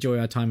did enjoy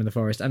our time in the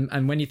forest.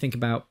 And when you think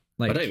about,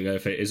 like, I don't even know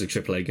if it is a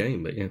AAA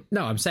game, but yeah.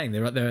 No, I'm saying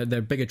there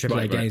are bigger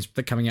AAA games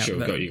that are coming out. Sure,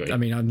 got you. I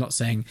mean, I'm not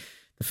saying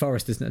the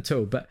forest isn't at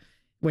all, but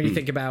when you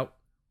think about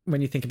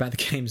the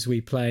games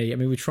we play, I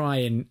mean, we try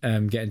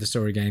and get into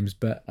story games,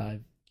 but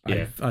I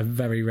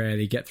very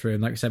rarely get through.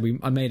 And like I said,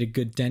 I made a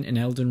good dent in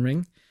Elden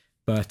Ring,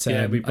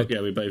 But we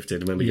both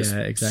did. And then we just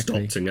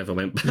stopped and never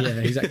went back. Yeah,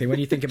 exactly. When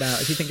you think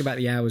about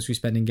the hours we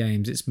spend in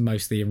games, it's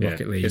mostly in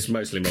Rocket League. It's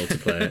mostly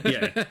multiplayer.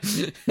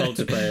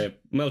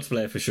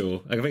 multiplayer for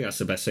sure. I think that's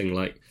the best thing.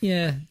 Like,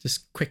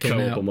 just quick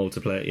co-op or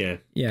multiplayer.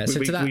 So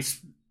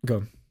go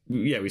on.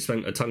 We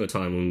spent a ton of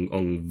time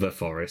on The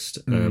Forest.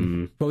 So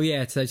to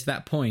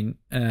that point,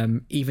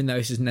 even though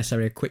this isn't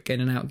necessarily a quick in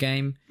and out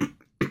game,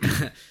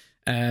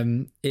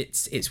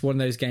 it's one of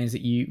those games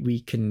that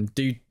we can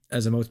do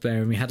as a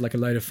multiplayer, and we had like a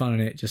load of fun in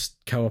it, just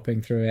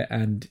co-oping through it.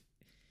 And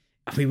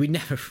I mean, we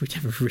never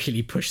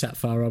really pushed that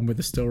far on with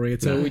the story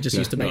at all. We just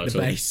used to make the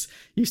base.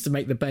 Used to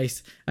make the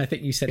base. I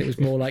think you said it was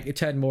more like it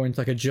turned more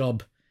into like a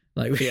job.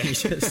 Like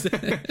just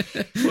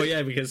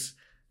because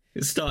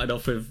it started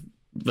off with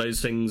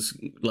those things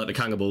like the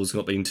cannibals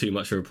not being too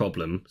much of a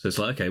problem. So it's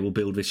like, okay, we'll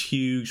build this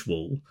huge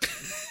wall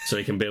so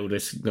we can build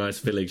this nice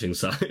village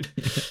inside.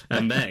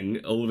 And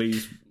then all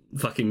these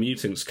fucking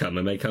mutants come,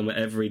 and they come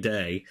every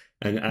day,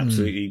 and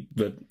absolutely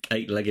the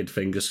 8-legged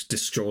thing just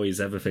destroys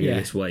everything in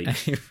its wake.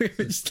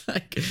 It's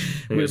like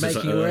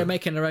we're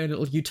making our own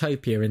little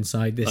utopia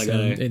inside this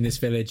in this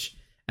village,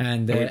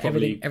 and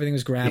everything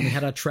was grand. We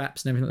had our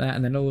traps and everything like that,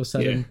 and then all of a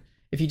sudden,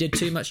 if you did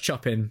too much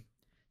chopping,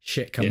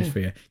 shit comes for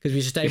you, because we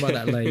used to stay by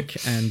that lake,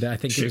 and I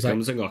think shit it was like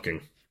comes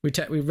knocking.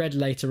 We read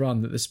later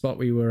on that the spot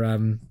we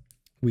were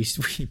we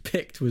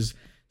picked was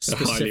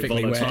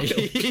specifically where.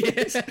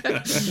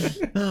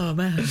 Oh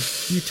man,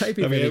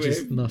 Utopia Village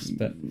is lost,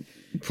 but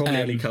we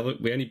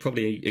only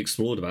probably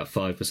explored about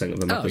 5%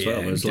 of the map as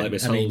well. There's like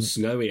this whole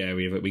snowy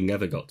area that we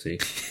never got to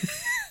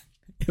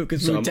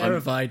because we were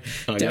terrified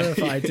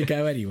to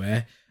go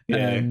anywhere.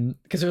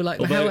 Because we were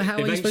like, how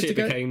are you supposed to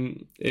go?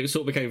 It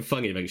sort of became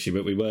funny eventually,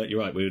 but you're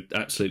right, we were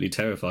absolutely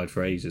terrified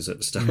for ages at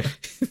the start.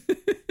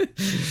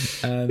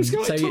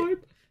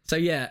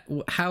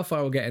 How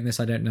far we'll get in this,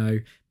 I don't know,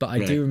 but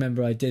I do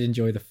remember I did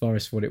enjoy The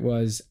Forest for what it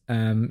was.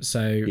 Sons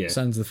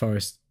of the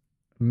Forest,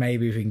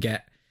 maybe we can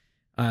get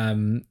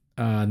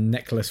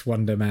Necklace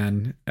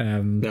Wonderman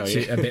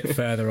a bit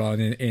further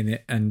on in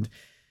it, and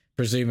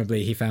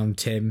presumably he found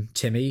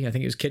Timmy, I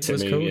think it was called.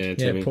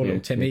 Poor little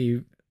Timmy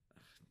who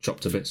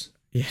chopped to bits.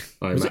 Yeah.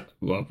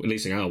 Well, at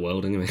least in our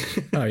world, anyway.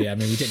 Oh, yeah. I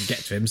mean, we didn't get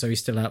to him, so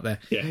he's still out there.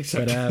 Yeah,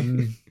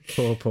 exactly.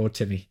 But poor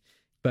Timmy.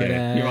 But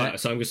you're right.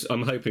 So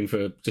I'm hoping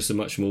for just a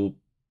much more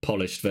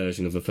polished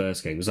version of the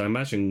first game, because I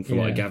imagine, from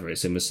what I gather,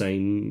 it's in the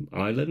same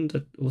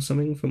island or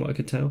something, from what I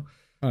could tell.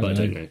 I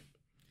don't know.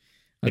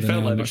 It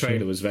felt like the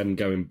trailer was them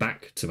going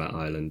back to that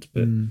island,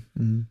 but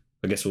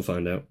I guess we'll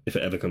find out if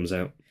it ever comes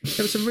out.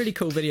 There were some really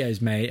cool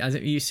videos made. I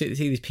think you see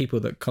these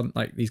people that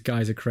like these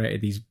guys have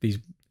created these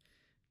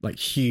like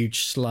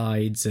huge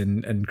slides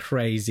and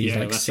crazy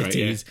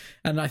cities,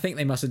 and I think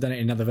they must have done it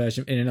in another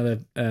version, in another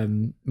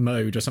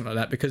mode or something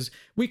like that, because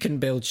we couldn't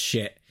build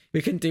shit.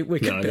 We couldn't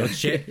build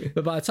shit,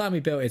 but by the time we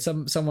built it,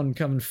 someone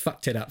come and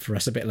fucked it up for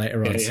us a bit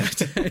later on. So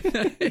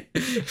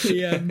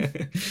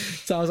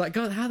I was like,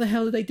 God, how the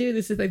hell did they do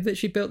this? They've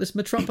literally built this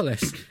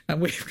metropolis, and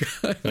we've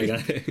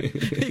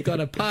got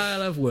a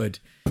pile of wood,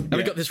 and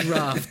we got this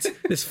raft,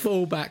 this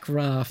fallback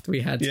raft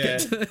we had.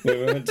 We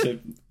were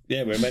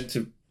meant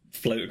to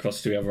float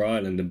across to the other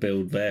island and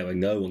build there, and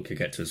no one could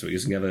get to us. So we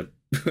just never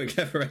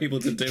able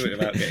to do it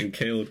without getting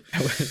killed.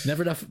 There's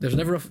never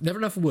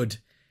enough wood,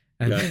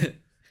 and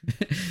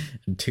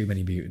too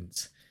many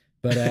mutants.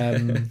 But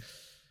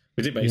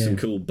we did make some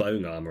cool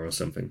bone armor or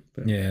something.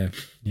 But... Yeah.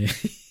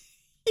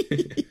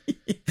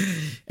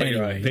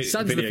 Anyway,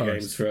 video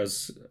games for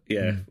us.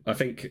 Yeah, I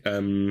think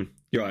you're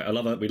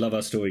right. We love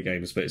our story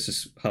games, but it's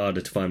just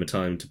harder to find the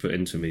time to put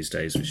into them these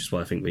days, which is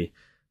why I think we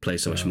play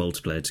so much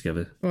multiplayer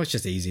together. Well, it's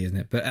just easy, isn't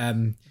it? But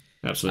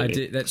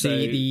absolutely.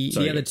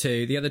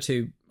 The other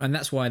two, and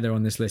that's why they're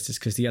on this list, is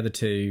because the other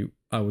two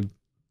I would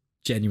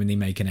genuinely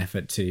make an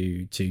effort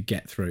to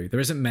get through. There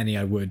isn't many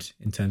I would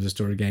in terms of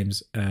story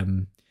games. I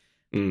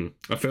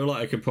feel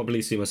like I could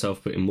probably see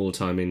myself putting more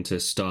time into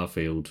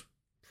Starfield.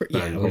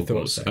 Yeah, I would have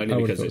thought so.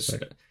 Only because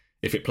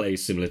if it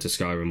plays similar to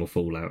Skyrim or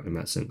Fallout in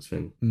that sense,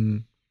 then.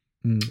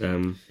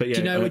 But yeah, do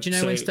you know when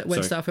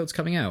Starfield's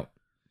coming out?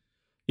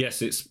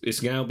 Yes,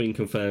 it's now been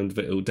confirmed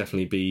that it will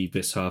definitely be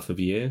this half of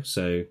the year.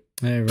 So,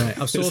 right.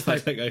 I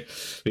don't know the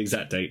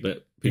exact date,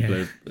 but people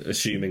are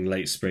assuming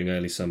late spring,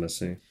 early summer.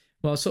 So,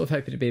 well, I was sort of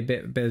hoping to be a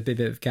bit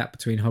of gap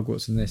between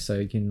Hogwarts and this, so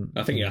you can.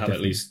 I think you have at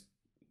least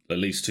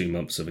 2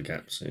 months of a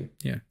gap. So,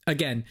 yeah.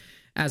 Again,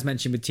 as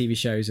mentioned with TV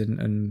shows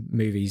and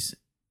movies,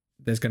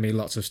 there's going to be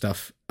lots of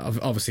stuff.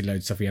 Obviously,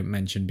 loads of stuff we haven't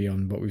mentioned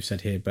beyond what we've said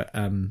here, but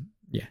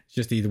it's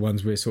just the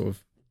ones we're sort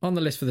of on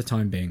the list for the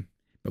time being.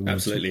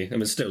 Absolutely,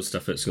 and there's still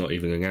stuff that's not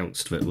even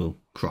announced that will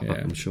crop up,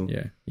 I'm sure.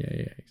 Yeah,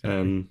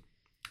 exactly.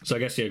 So I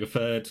guess the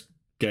third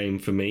game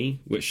for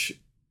me, which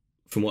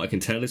from what I can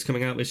tell is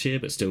coming out this year,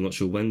 but still not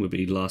sure when, would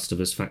be Last of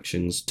Us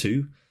Factions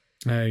 2.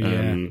 Oh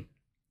yeah.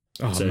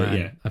 I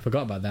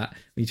forgot about that.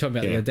 When you talked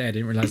about it the other day, I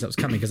didn't realise that was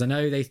coming, because I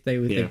know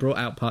they brought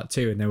out part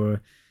 2 and they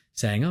were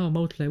saying,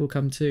 multiplayer will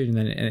come soon,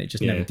 and it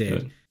just never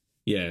did.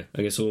 I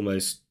guess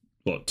almost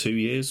 2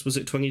 years, was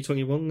it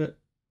 2021 that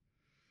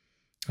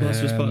Last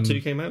of Us Part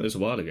 2 came out? It was a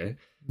while ago.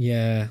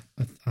 Yeah,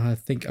 I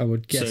think I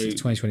would guess So- it's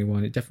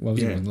 2021. It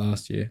definitely wasn't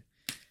last year.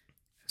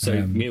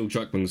 So Neil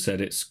Druckmann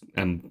said it's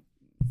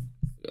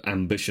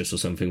ambitious or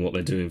something what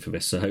they're doing for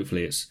this. So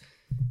hopefully it's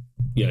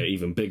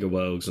even bigger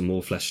worlds and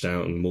more fleshed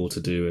out and more to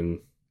do and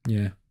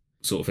Yeah.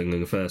 sort of thing than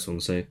the first one.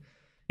 So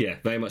yeah,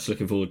 very much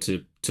looking forward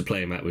to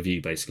playing that with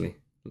you basically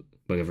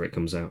whenever it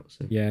comes out.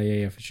 So.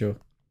 Yeah, for sure.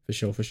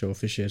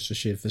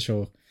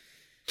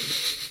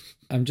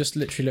 I'm just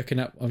literally looking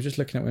up. I was just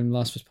looking at when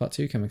Last of Us Part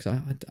 2 came because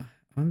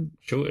I'm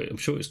Sure, I'm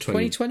sure it's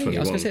 2020. I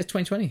was going to say it's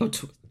 2020. Oh,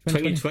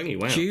 2020,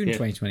 wow. June yeah.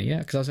 2020, yeah.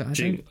 Because I was like,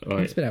 June,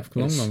 right. it's been out for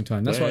a long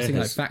time. That's why I was thinking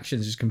like Yes.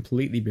 Factions just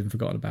completely been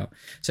forgotten about.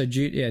 So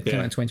June, yeah, it came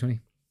out in 2020.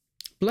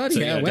 Bloody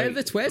So, hell,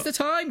 yeah, where's the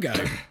time go?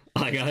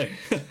 I know.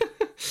 I'm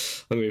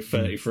going to be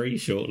 33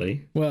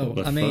 shortly. Well, What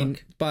the I mean,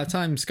 fuck? by the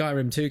time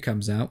Skyrim 2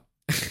 comes out,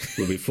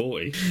 We'll be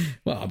 40.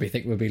 well, I'll be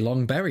thinking we'll be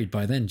long buried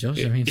by then,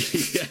 Josh. I mean,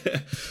 Yeah.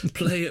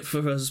 Play it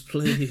for us,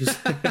 please.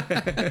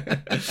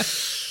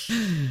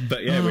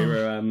 But yeah, we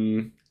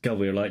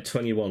were like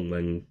 21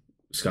 when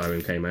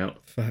Skyrim came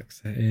out.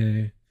 fuck's sake,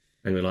 yeah.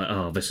 And we were like,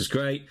 oh, this is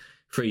great.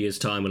 3 years'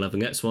 time, we'll have the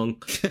next one.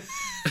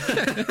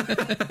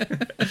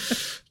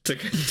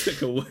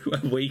 took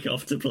a week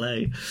off to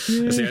play.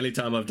 It's the only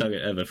time I've done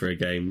it ever for a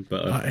game.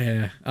 But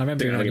Yeah, I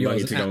remember Didn't have being any at money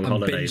yours, to go on I'm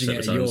holiday, binging so it it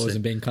was at yours honestly-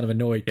 and being kind of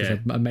annoyed because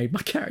Yeah. I made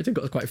my character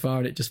got quite far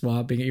in it just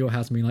while being at your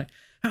house and being like,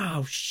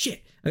 oh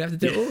shit, I have to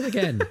do it all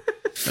again.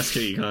 that's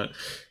true, you can't.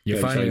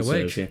 You're go and finally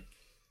train awake. service,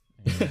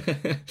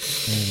 yeah.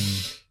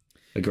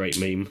 A great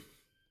meme.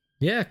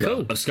 Yeah,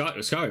 cool. Skyrim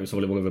is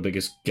probably one of the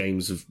biggest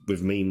games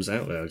with memes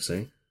out there, I'd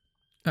say.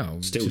 Oh,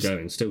 Still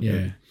going.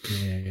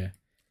 Yeah.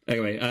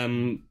 Anyway,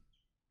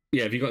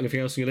 yeah, have you got anything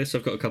else on your list?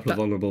 I've got a couple of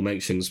honourable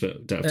mentions,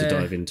 but don't have to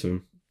dive into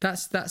them.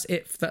 That's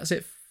it. That's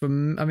it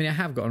from. I mean, I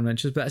have got on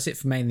mentions, but that's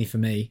it mainly for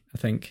me. I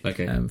think.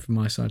 Okay. From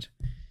my side.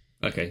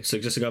 Okay, so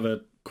just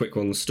another quick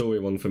one, story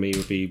one for me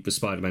would be the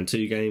Spider-Man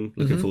 2 game.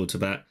 Looking forward to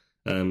that.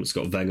 It's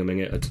got Venom in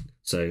it,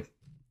 so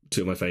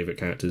two of my favourite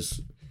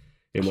characters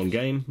in one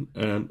game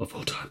of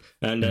all time.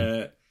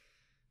 And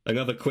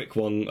another quick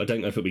one, I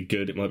don't know if it'll be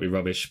good, it might be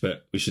rubbish,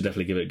 but we should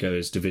definitely give it a go,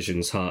 is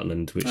Division's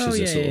Heartland, which is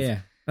a sort of...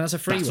 That's a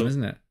free battle- one,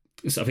 isn't it?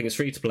 I think it's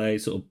free to play,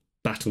 sort of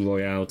battle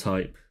royale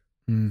type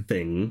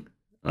thing,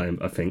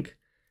 I think,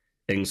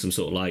 in some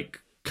sort of like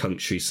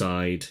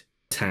countryside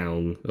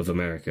town of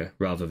America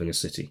rather than a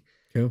city.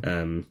 Cool.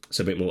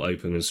 So a bit more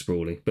open and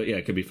sprawly. But yeah,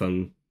 it could be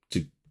fun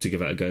to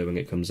give it a go when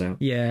it comes out.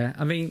 Yeah,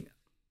 I mean,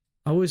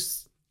 I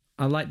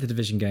like the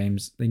Division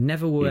games. They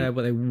never were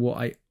what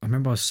I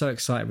remember. I was so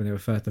excited when they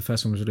were the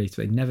first one was released,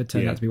 but they never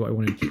turned out to be what I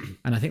wanted.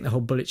 And I think the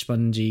whole bullet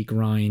spongy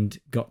grind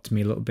got to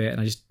me a little bit,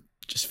 and I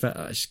just felt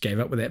I just gave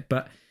up with it.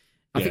 But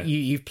I think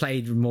you've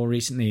played more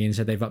recently and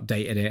said they've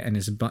updated it and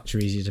it's much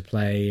easier to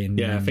play. And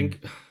yeah,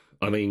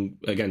 I mean,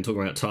 again,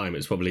 talking about time,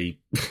 it's probably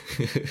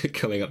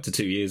coming up to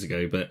 2 years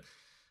ago, but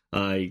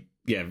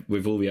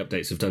with all the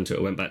updates I've done to it,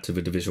 I went back to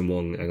the Division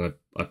 1 and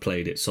I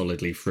played it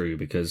solidly through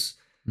because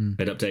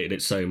they'd updated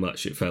it so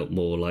much it felt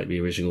more like the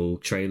original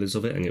trailers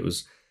of it, and it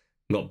was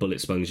not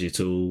bullet spongy at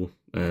all.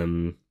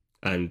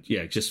 And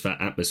yeah, just that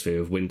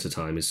atmosphere of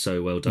wintertime is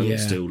so well done. Yeah. It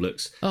still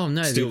looks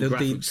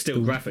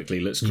still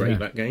graphically looks great,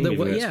 that game. I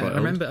even though it's quite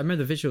old. remember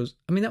the visuals.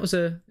 I mean, that was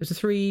a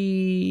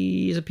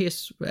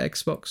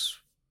Xbox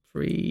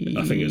 3.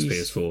 I think it was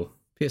PS4.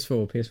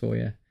 PS4,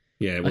 yeah.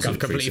 Yeah, it Like, wasn't I've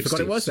completely 360.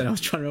 forgot it was then. I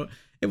was trying to.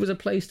 It was a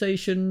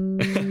PlayStation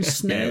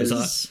SNES. Yeah,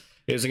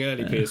 it was an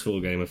early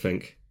PS4 game, I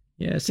think.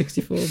 Yeah,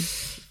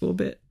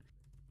 64-bit.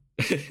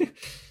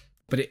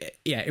 But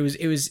it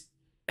was.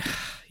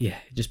 Yeah,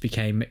 it just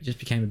became a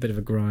bit of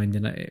a grind,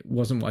 and it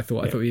wasn't what I thought.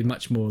 I thought it'd be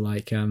much more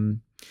like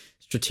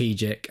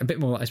strategic, a bit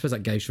more, I suppose,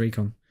 like Ghost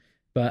Recon.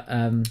 But True.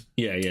 I got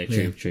what you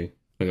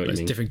it's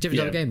mean. different type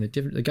of game.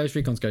 The Ghost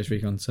Recon's Ghost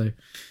Recon. So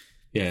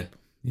Yeah.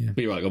 But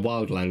you're right, the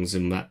Wildlands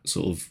in that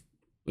sort of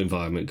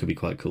environment could be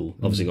quite cool.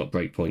 Obviously got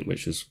Breakpoint,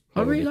 which is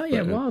I really like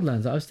horrible, but,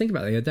 Wildlands. I was thinking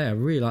about it the other day. I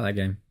really like that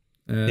game.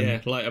 I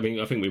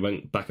think we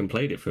went back and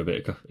played it for a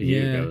bit a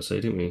year ago or so,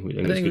 didn't we? And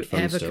it was good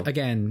fun still.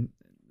 Again,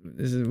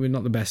 we're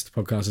not the best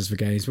podcasters for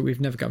games, but I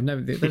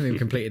don't think we've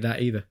completed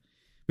that either.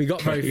 We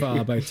got very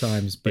far both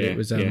times, but it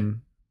was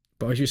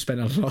but I just spent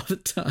a lot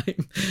of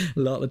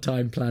the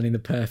time planning the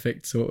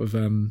perfect sort of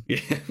fucking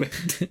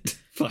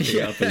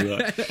up and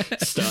like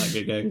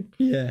starting again.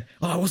 Yeah.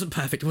 Oh, it wasn't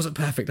perfect.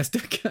 Let's do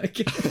it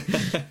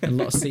again. And a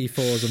lot of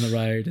C4s on the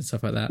road and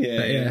stuff like that.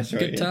 Yeah, that's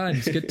right,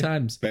 Good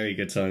times. Very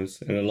good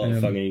times, and a lot of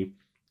funny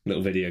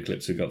little video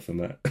clips we got from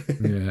that.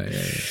 Yeah.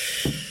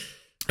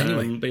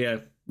 Anyway, but yeah,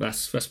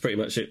 that's pretty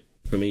much it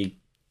for me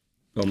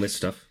on this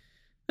stuff.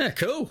 Yeah,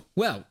 cool.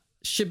 Well,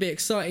 should be an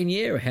exciting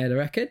year ahead, I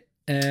reckon.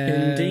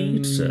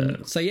 Indeed, sir.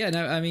 So yeah,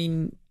 no, I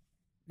mean,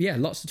 yeah,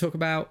 lots to talk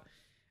about.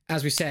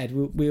 As we said,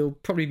 we'll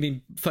probably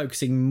be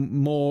focusing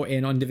more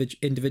in on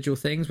individual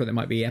things, whether it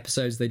might be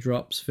episodes they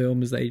drops,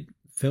 films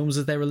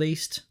as they're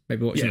released.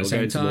 Maybe watching at the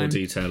same time. More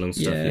detail and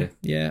stuff.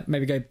 Yeah.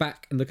 Maybe go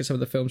back and look at some of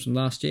the films from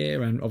last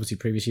year and obviously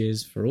previous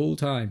years for all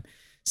time.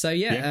 So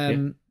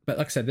but But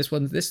like I said,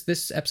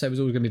 this episode was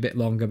always going to be a bit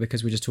longer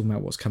because we're just talking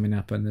about what's coming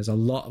up, and there's a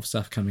lot of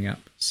stuff coming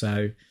up.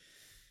 So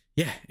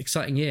yeah,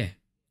 exciting year,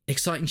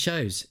 exciting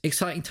shows,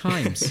 exciting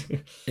times,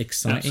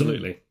 exciting.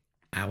 Absolutely.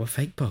 Our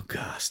Fake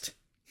podcast.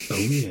 Oh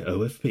yeah,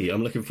 OFP.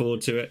 I'm looking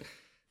forward to it.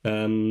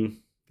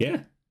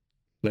 Yeah.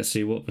 Let's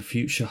see what the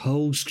future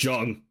holds,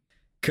 John.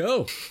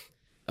 Cool.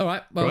 All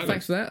right. Well, Right,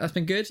 thanks for that. That's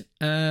been good.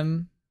 Yeah.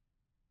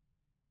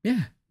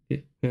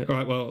 Yeah. All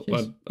right. Well,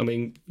 Cheers. I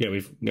mean, yeah,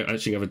 we've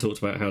actually never talked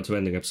about how to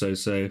end an episode.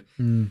 So,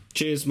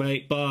 cheers,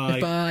 mate. Bye.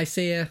 Bye.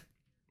 See ya.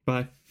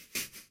 Bye.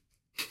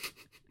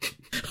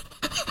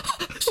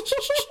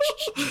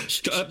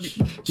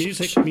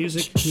 Music.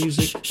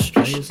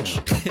 Play us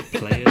out.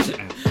 Play us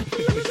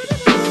out.